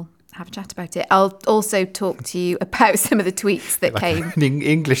then we'll have a chat about it. I'll also talk to you about some of the tweets that came. An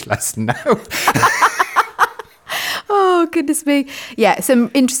English lesson now. Oh, goodness me. Yeah, some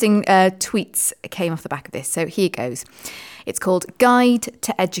interesting tweets came off the back of this. So here goes. It's called Guide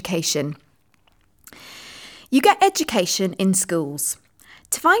to Education. You get education in schools.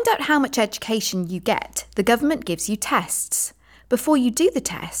 To find out how much education you get, the government gives you tests. Before you do the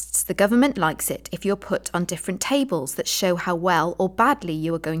tests, the government likes it if you're put on different tables that show how well or badly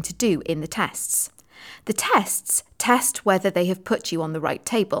you are going to do in the tests. The tests test whether they have put you on the right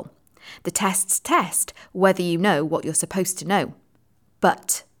table. The tests test whether you know what you're supposed to know.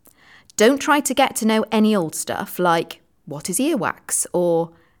 But don't try to get to know any old stuff like what is earwax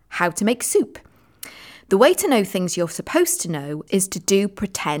or how to make soup. The way to know things you're supposed to know is to do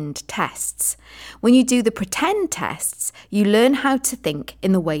pretend tests. When you do the pretend tests, you learn how to think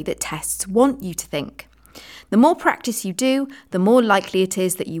in the way that tests want you to think. The more practice you do, the more likely it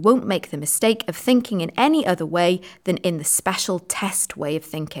is that you won't make the mistake of thinking in any other way than in the special test way of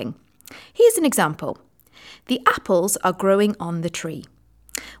thinking. Here's an example. The apples are growing on the tree.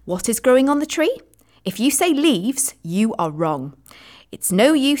 What is growing on the tree? If you say leaves, you are wrong. It's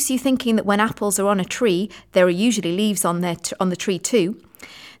no use you thinking that when apples are on a tree, there are usually leaves on the tree too.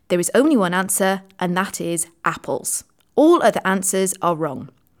 There is only one answer, and that is apples. All other answers are wrong.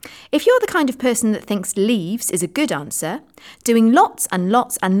 If you're the kind of person that thinks leaves is a good answer, doing lots and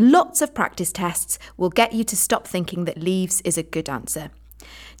lots and lots of practice tests will get you to stop thinking that leaves is a good answer.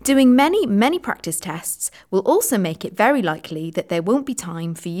 Doing many, many practice tests will also make it very likely that there won't be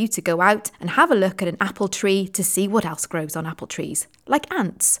time for you to go out and have a look at an apple tree to see what else grows on apple trees, like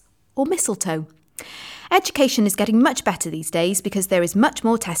ants or mistletoe. Education is getting much better these days because there is much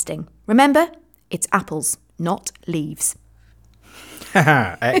more testing. Remember, it's apples, not leaves.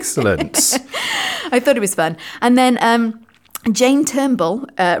 Excellent. I thought it was fun. And then Jane Turnbull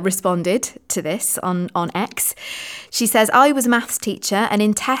responded to this on X. She says, I was a maths teacher and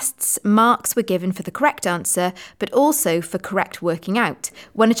in tests, marks were given for the correct answer, but also for correct working out.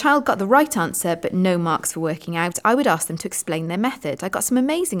 When a child got the right answer, but no marks for working out, I would ask them to explain their method. I got some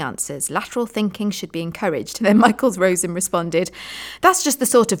amazing answers. Lateral thinking should be encouraged. Then Michael Rosen responded, that's just the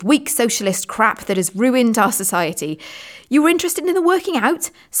sort of weak socialist crap that has ruined our society. You were interested in the working out?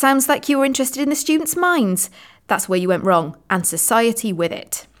 Sounds like you were interested in the students' minds. That's where you went wrong, and society with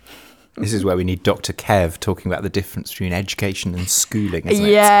it. This is where we need Dr. Kev talking about the difference between education and schooling, isn't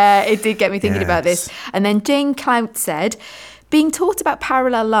it? Yeah, it did get me thinking about this. And then Jane Clout said, being taught about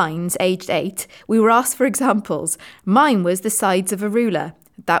parallel lines aged 8, we were asked for examples. Mine was the sides of a ruler.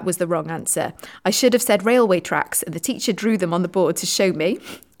 That was the wrong answer. I should have said railway tracks, and the teacher drew them on the board to show me.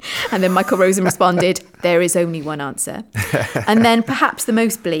 And then Michael Rosen responded, there is only one answer. And then perhaps the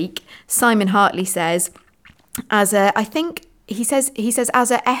most bleak, Simon Hartley says, as a FT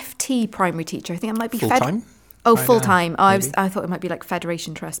primary teacher, I think it might be full-time. Full-time. I thought it might be like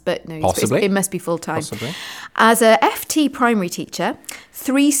Federation Trust, but no, possibly. It must be full-time. Possibly. As a FT primary teacher,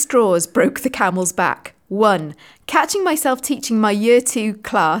 3 straws broke the camel's back. 1, catching myself teaching my year 2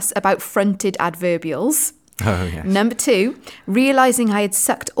 class about fronted adverbials. Oh, yes. Number 2, realising I had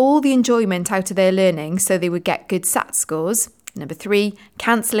sucked all the enjoyment out of their learning so they would get good SAT scores. Number 3,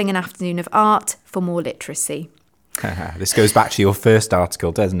 cancelling an afternoon of art for more literacy. This goes back to your first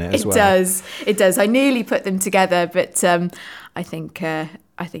article, doesn't it, as well? It does. I nearly put them together, but I think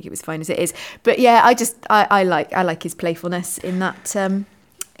it was fine as it is. But yeah, I like his playfulness in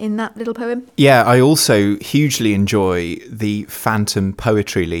that little poem. Yeah, I also hugely enjoy the Phantom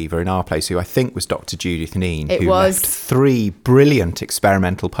Poetry Lever in our place, who I think was Dr. Judith Neen, left 3 brilliant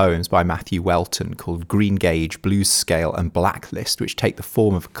experimental poems by Matthew Welton called Green Gauge, Blues Scale and Blacklist, which take the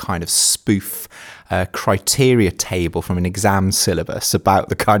form of a kind of spoof criteria table from an exam syllabus about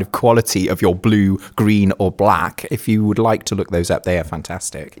the kind of quality of your blue, green or black. If you would like to look those up, they are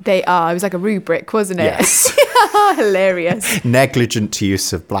fantastic. They are. It was like a rubric, wasn't it? Yes. Hilarious. Negligent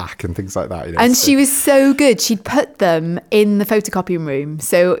use of black and things like that. You know, and she was so good. She'd put them in the photocopying room.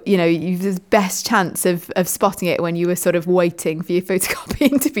 So, you know, you had the best chance of spotting it when you were sort of waiting for your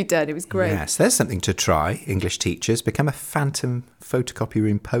photocopying to be done. It was great. Yes, there's something to try. English teachers, become a Phantom photocopy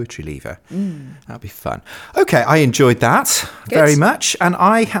room poetry lever. That'll be fun. Okay, I enjoyed that very much. And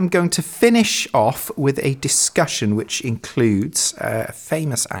I am going to finish off with a discussion which includes a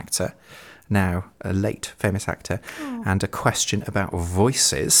famous actor, now a late famous actor, and a question about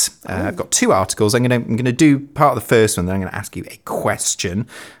voices. I've got 2 articles. I'm going to do part of the first one, then I'm going to ask you a question,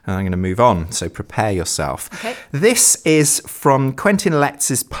 and I'm going to move on. So prepare yourself. Okay. This is from Quentin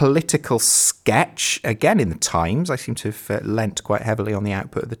Letz's political sketch, again in the Times. I seem to have lent quite heavily on the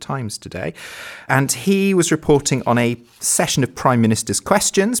output of the Times today. And he was reporting on a session of Prime Minister's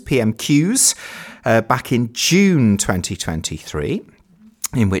Questions, PMQs, back in June 2023.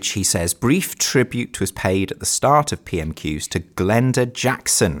 In which he says, brief tribute was paid at the start of PMQs to Glenda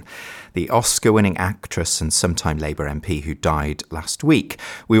Jackson, the Oscar-winning actress and sometime Labour MP who died last week.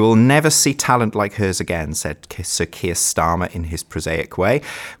 We will never see talent like hers again, said Sir Keir Starmer in his prosaic way.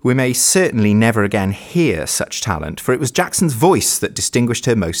 We may certainly never again hear such talent, for it was Jackson's voice that distinguished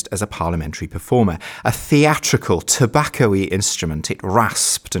her most as a parliamentary performer. A theatrical, tobacco-y instrument, it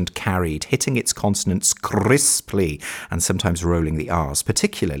rasped and carried, hitting its consonants crisply and sometimes rolling the R's,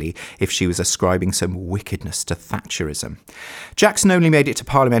 particularly if she was ascribing some wickedness to Thatcherism. Jackson only made it to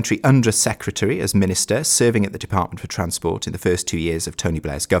parliamentary Under-Secretary as Minister, serving at the Department for Transport in the first 2 years of Tony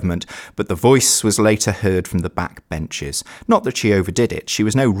Blair's government, but the voice was later heard from the back benches. Not that she overdid it. She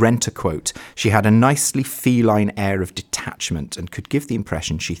was no rent-a-quote. She had a nicely feline air of detachment and could give the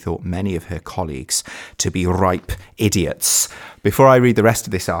impression she thought many of her colleagues to be ripe idiots. Before I read the rest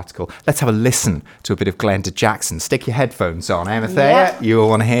of this article, let's have a listen to a bit of Glenda Jackson. Stick your headphones on, Amathea. Yeah. You all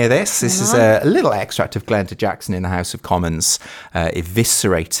want to hear this? This is a little extract of Glenda Jackson in the House of Commons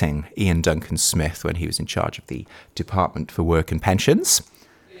eviscerating Ian Duncan Smith when he was in charge of the Department for Work and Pensions.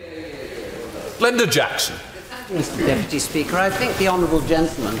 Glenda Jackson. Mr. Deputy Speaker, I think the honourable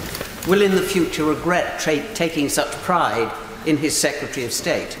gentleman will in the future regret taking such pride in his Secretary of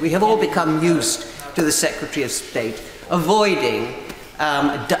State. We have all become used to the Secretary of State avoiding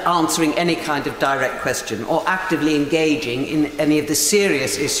answering any kind of direct question or actively engaging in any of the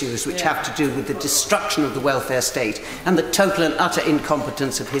serious issues which have to do with the destruction of the welfare state and the total and utter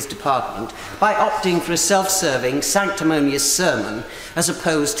incompetence of his department by opting for a self-serving, sanctimonious sermon as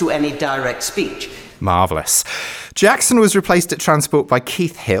opposed to any direct speech. Marvellous. Jackson was replaced at Transport by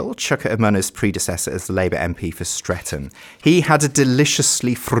Keith Hill, Chuka Umunna's predecessor as the Labour MP for Stretton. He had a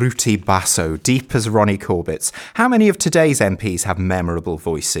deliciously fruity basso, deep as Ronnie Corbett's. How many of today's MPs have memorable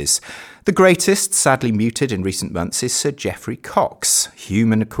voices? The greatest, sadly muted in recent months, is Sir Geoffrey Cox,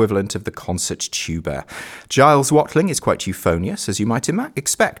 human equivalent of the concert tuba. Giles Watling is quite euphonious, as you might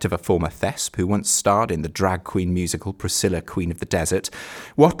expect of a former thesp who once starred in the drag queen musical Priscilla, Queen of the Desert.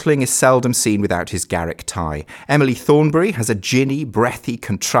 Watling is seldom seen without his Garrick tie. Emily Thornberry has a ginny, breathy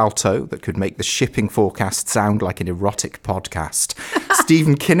contralto that could make the shipping forecast sound like an erotic podcast.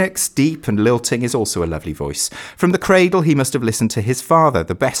 Stephen Kinnock's deep and lilting is also a lovely voice. From the cradle, he must have listened to his father,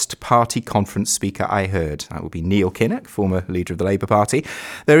 the best party conference speaker I heard. That would be Neil Kinnock, former leader of the Labour Party.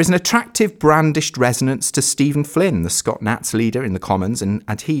 There is an attractive, brandished resonance to Stephen Flynn, the Scott Nats leader in the Commons,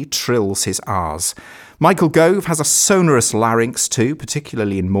 and he trills his R's. Michael Gove has a sonorous larynx too,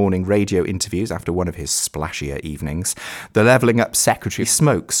 particularly in morning radio interviews after one of his splashier evenings. The levelling up secretary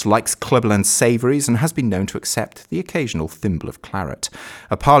smokes, likes Clubland savouries, and has been known to accept the occasional thimble of claret.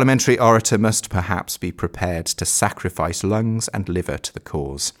 A parliamentary orator must perhaps be prepared to sacrifice lungs and liver to the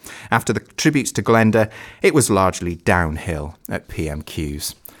cause. After the tributes to Glenda, it was largely downhill at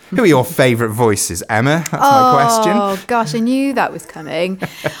PMQs. Who are your favourite voices, Emma? That's my question. Oh, gosh, I knew that was coming.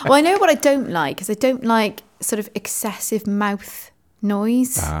 Well, I know what I don't like, is I don't like sort of excessive mouth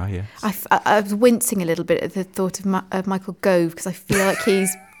noise. Ah, yes. I was wincing a little bit at the thought of Michael Gove, because I feel like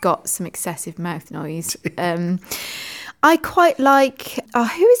he's got some excessive mouth noise. I quite like...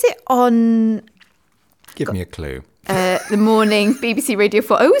 who is it on... Give me a clue. The morning BBC Radio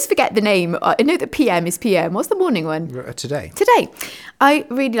 4. I always forget the name. I know that PM is PM. What's the morning one? Today. I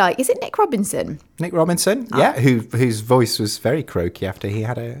really like. Is it Nick Robinson? Nick Robinson, yeah, whose voice was very croaky after he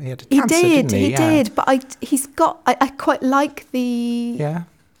had a cancer, didn't he? He did. But I quite like the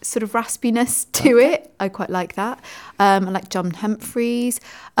sort of raspiness to it. I quite like that. I like John Humphreys.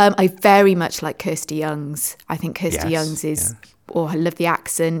 I very much like Kirsty Young's. I think Kirsty Young's is. Oh, I love the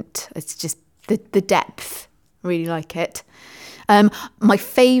accent. It's just the depth. Really like it. My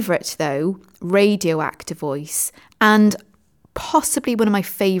favourite, though, radio actor voice, and possibly one of my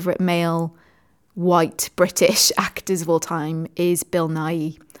favourite male white British actors of all time, is Bill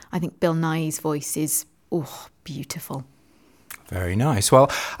Nighy. I think Bill Nighy's voice is beautiful. Very nice.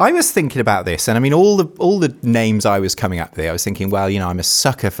 Well, I was thinking about this, and I mean, all the names I was coming up with, I was thinking, well, I'm a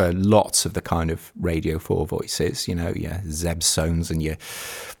sucker for lots of the kind of Radio 4 voices, your Zeb Soanes and your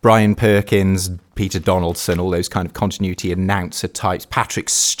Brian Perkins, Peter Donaldson, all those kind of continuity announcer types. Patrick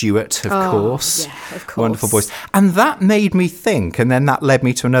Stewart, of course. Yeah, of course. Wonderful voice. And that made me think, and then that led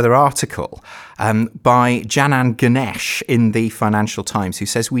me to another article by Janan Ganesh in the Financial Times, who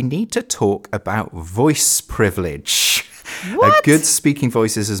says we need to talk about voice privilege. What? A good speaking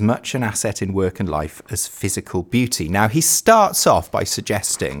voice is as much an asset in work and life as physical beauty. Now, he starts off by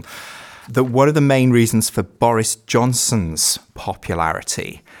suggesting that one of the main reasons for Boris Johnson's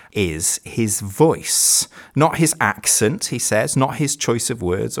popularity is his voice. Not his accent, he says, not his choice of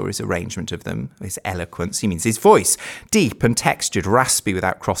words or his arrangement of them, his eloquence. He means his voice, deep and textured, raspy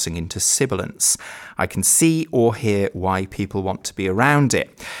without crossing into sibilance. I can see or hear why people want to be around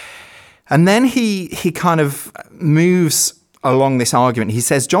it. And then he kind of moves along this argument. He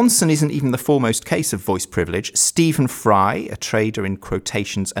says Johnson isn't even the foremost case of voice privilege. Stephen Fry, a trader in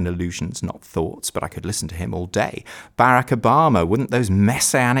quotations and allusions, not thoughts, but I could listen to him all day. Barack Obama, wouldn't those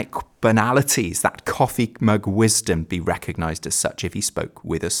messianic banalities, that coffee mug wisdom, be recognised as such if he spoke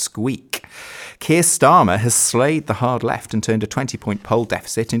with a squeak? Keir Starmer has slayed the hard left and turned a 20-point poll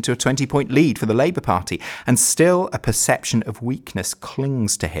deficit into a 20-point lead for the Labour Party, and still a perception of weakness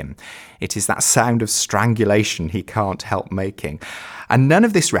clings to him. It is that sound of strangulation he can't help making. And none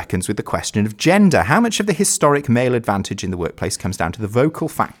of this reckons with the question of gender. How much of the historic male advantage in the workplace comes down to the vocal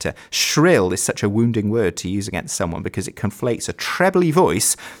factor? Shrill is such a wounding word to use against someone because it conflates a trebly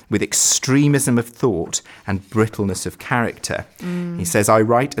voice with extremism of thought and brittleness of character. He says, I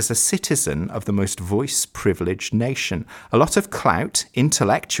write as a citizen of the most voice-privileged nation. A lot of clout,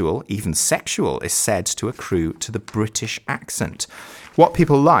 intellectual, even sexual, is said to accrue to the British accent. What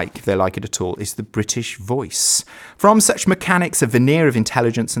people like, if they like it at all, is the British voice. From such mechanics, a veneer of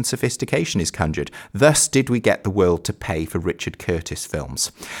intelligence and sophistication is conjured. Thus did we get the world to pay for Richard Curtis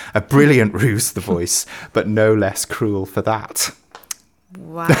films. A brilliant ruse, the voice, but no less cruel for that.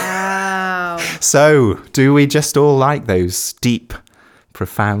 Wow. So, do we just all like those deep,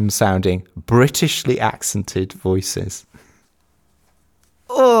 profound-sounding, Britishly accented voices?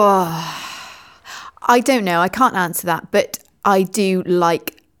 Oh, I don't know. I can't answer that, but I do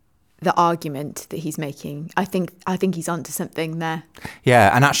like the argument that he's making. I think he's onto something there.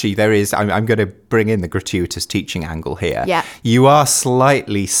 Yeah, and actually there is, I'm going to bring in the gratuitous teaching angle here. Yeah. You are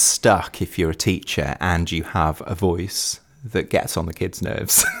slightly stuck if you're a teacher and you have a voice that gets on the kids'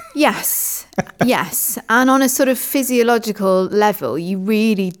 nerves. Yes. And on a sort of physiological level, you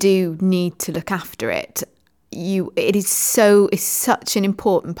really do need to look after it. It's such an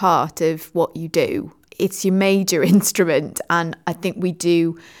important part of what you do. It's your major instrument, and I think we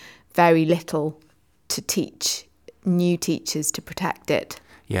do very little to teach new teachers to protect it.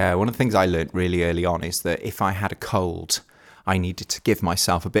 Yeah, one of the things I learned really early on is that if I had a cold, I needed to give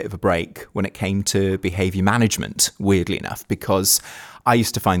myself a bit of a break when it came to behaviour management, weirdly enough, because I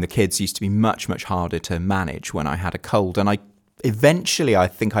used to find the kids used to be much, much harder to manage when I had a cold. And I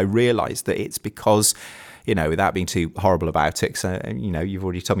think I realised that it's because, without being too horrible about it, so, you've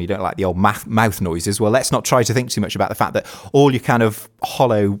already told me you don't like the old mouth noises. Well, let's not try to think too much about the fact that all your kind of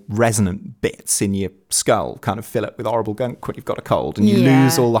hollow resonant bits in your skull kind of fill up with horrible gunk when you've got a cold, and you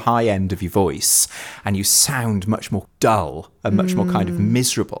lose all the high end of your voice, and you sound much more dull and much more kind of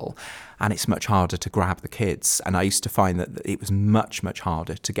miserable. And it's much harder to grab the kids. And I used to find that it was much, much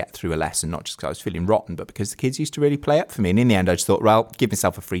harder to get through a lesson, not just because I was feeling rotten, but because the kids used to really play up for me. And in the end, I just thought, well, give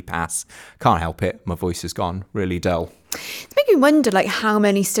myself a free pass. Can't help it. My voice has gone really dull. It's making me wonder, how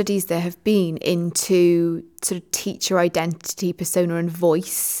many studies there have been into sort of teacher identity, persona and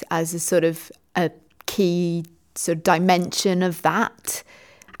voice as a sort of a key sort of dimension of that.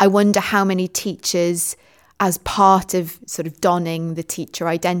 I wonder how many teachers, as part of sort of donning the teacher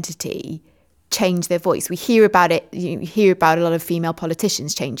identity, change their voice. We hear about it. You hear about a lot of female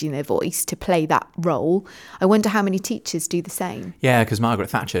politicians changing their voice to play that role. I wonder how many teachers do the same. Yeah, because Margaret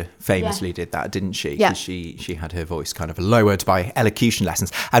Thatcher famously did that, didn't she? Yeah. Because she had her voice kind of lowered by elocution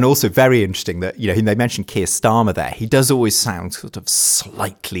lessons. And also very interesting that, they mentioned Keir Starmer there. He does always sound sort of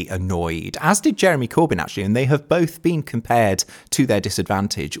slightly annoyed, as did Jeremy Corbyn, actually. And they have both been compared to their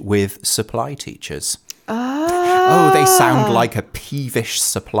disadvantage with supply teachers. Oh, they sound like a peevish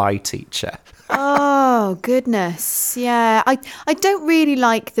supply teacher. Oh, goodness. Yeah. I don't really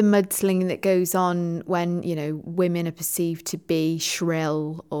like the mudslinging that goes on when, women are perceived to be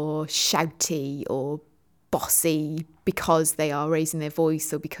shrill or shouty or bossy because they are raising their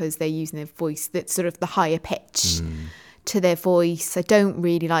voice or because they're using their voice that's sort of the higher pitch to their voice. I don't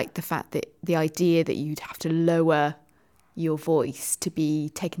really like the fact that the idea that you'd have to lower your voice to be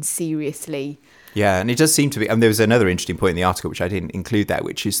taken seriously. Yeah, and it does seem to be, and there was another interesting point in the article, which I didn't include there,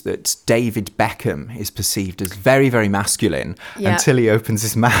 which is that David Beckham is perceived as very, very masculine until he opens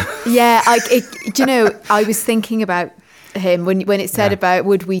his mouth. Yeah, I was thinking about him when it said about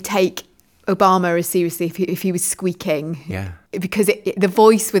would we take Obama as seriously if he was squeaking. Yeah. Because the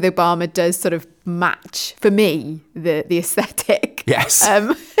voice with Obama does sort of match, for me, the aesthetic. Yes.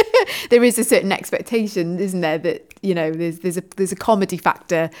 There is a certain expectation, isn't there, that there's a comedy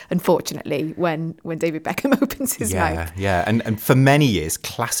factor, unfortunately, when David Beckham opens his mouth. Yeah, and for many years,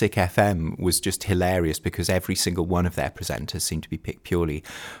 Classic FM was just hilarious because every single one of their presenters seemed to be picked purely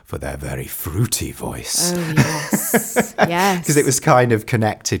for their very fruity voice. Oh, yes. Yes. Because it was kind of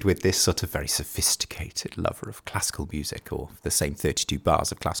connected with this sort of very sophisticated lover of classical music, or the same 32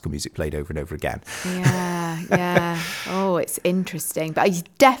 bars of classical music played over and over again. Yeah. Oh, it's interesting. But he's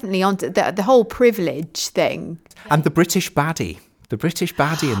definitely onto the whole privilege thing. And the British baddie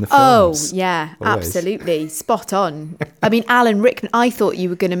in the films. Oh, yeah, Always. Absolutely. Spot on. I mean, Alan Rickman, I thought you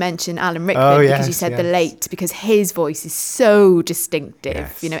were going to mention Alan Rickman because you said the late, because his voice is so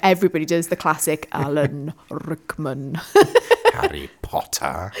distinctive. Yes. Everybody does the classic Alan Rickman. Harry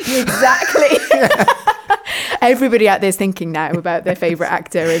Potter. Exactly. Everybody out there's thinking now about their favourite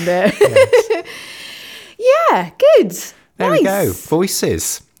actor in there. Yes. Yeah, good. There we go.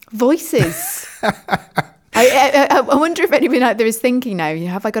 Voices. I wonder if anyone out there is thinking now,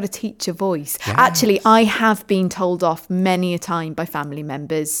 have I got to teach a voice? Yes. Actually, I have been told off many a time by family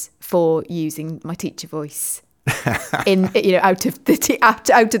members for using my teacher voice in out of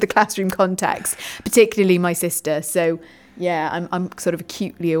the classroom context, particularly my sister. So yeah, I'm sort of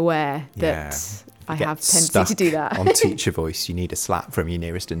acutely aware that I have tendency to do that. On teacher voice, you need a slap from your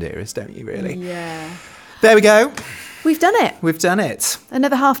nearest and dearest, don't you, really? Yeah. There we go. We've done it. We've done it.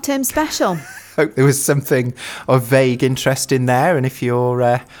 Another half-term special. Hope there was something of vague interest in there. And if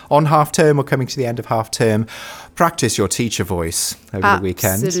you're on half-term or coming to the end of half-term, practice your teacher voice over the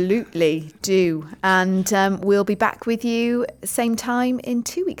weekend. Absolutely do. And we'll be back with you same time in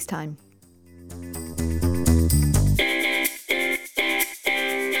 2 weeks' time.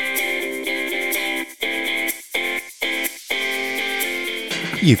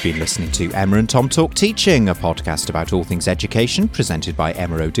 You've been listening to Emma and Tom Talk Teaching, a podcast about all things education, presented by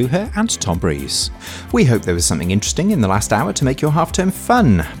Emma O'Dooher and Tom Breeze. We hope there was something interesting in the last hour to make your half-term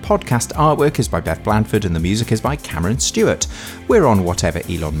fun. Podcast artwork is by Beth Blandford and the music is by Cameron Stewart. We're on whatever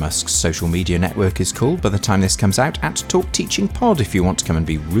Elon Musk's social media network is called by the time this comes out, at Talk Teaching Pod, if you want to come and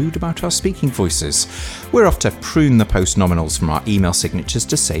be rude about our speaking voices. We're off to prune the post-nominals from our email signatures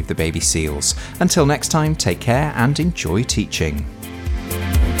to save the baby seals. Until next time, take care and enjoy teaching.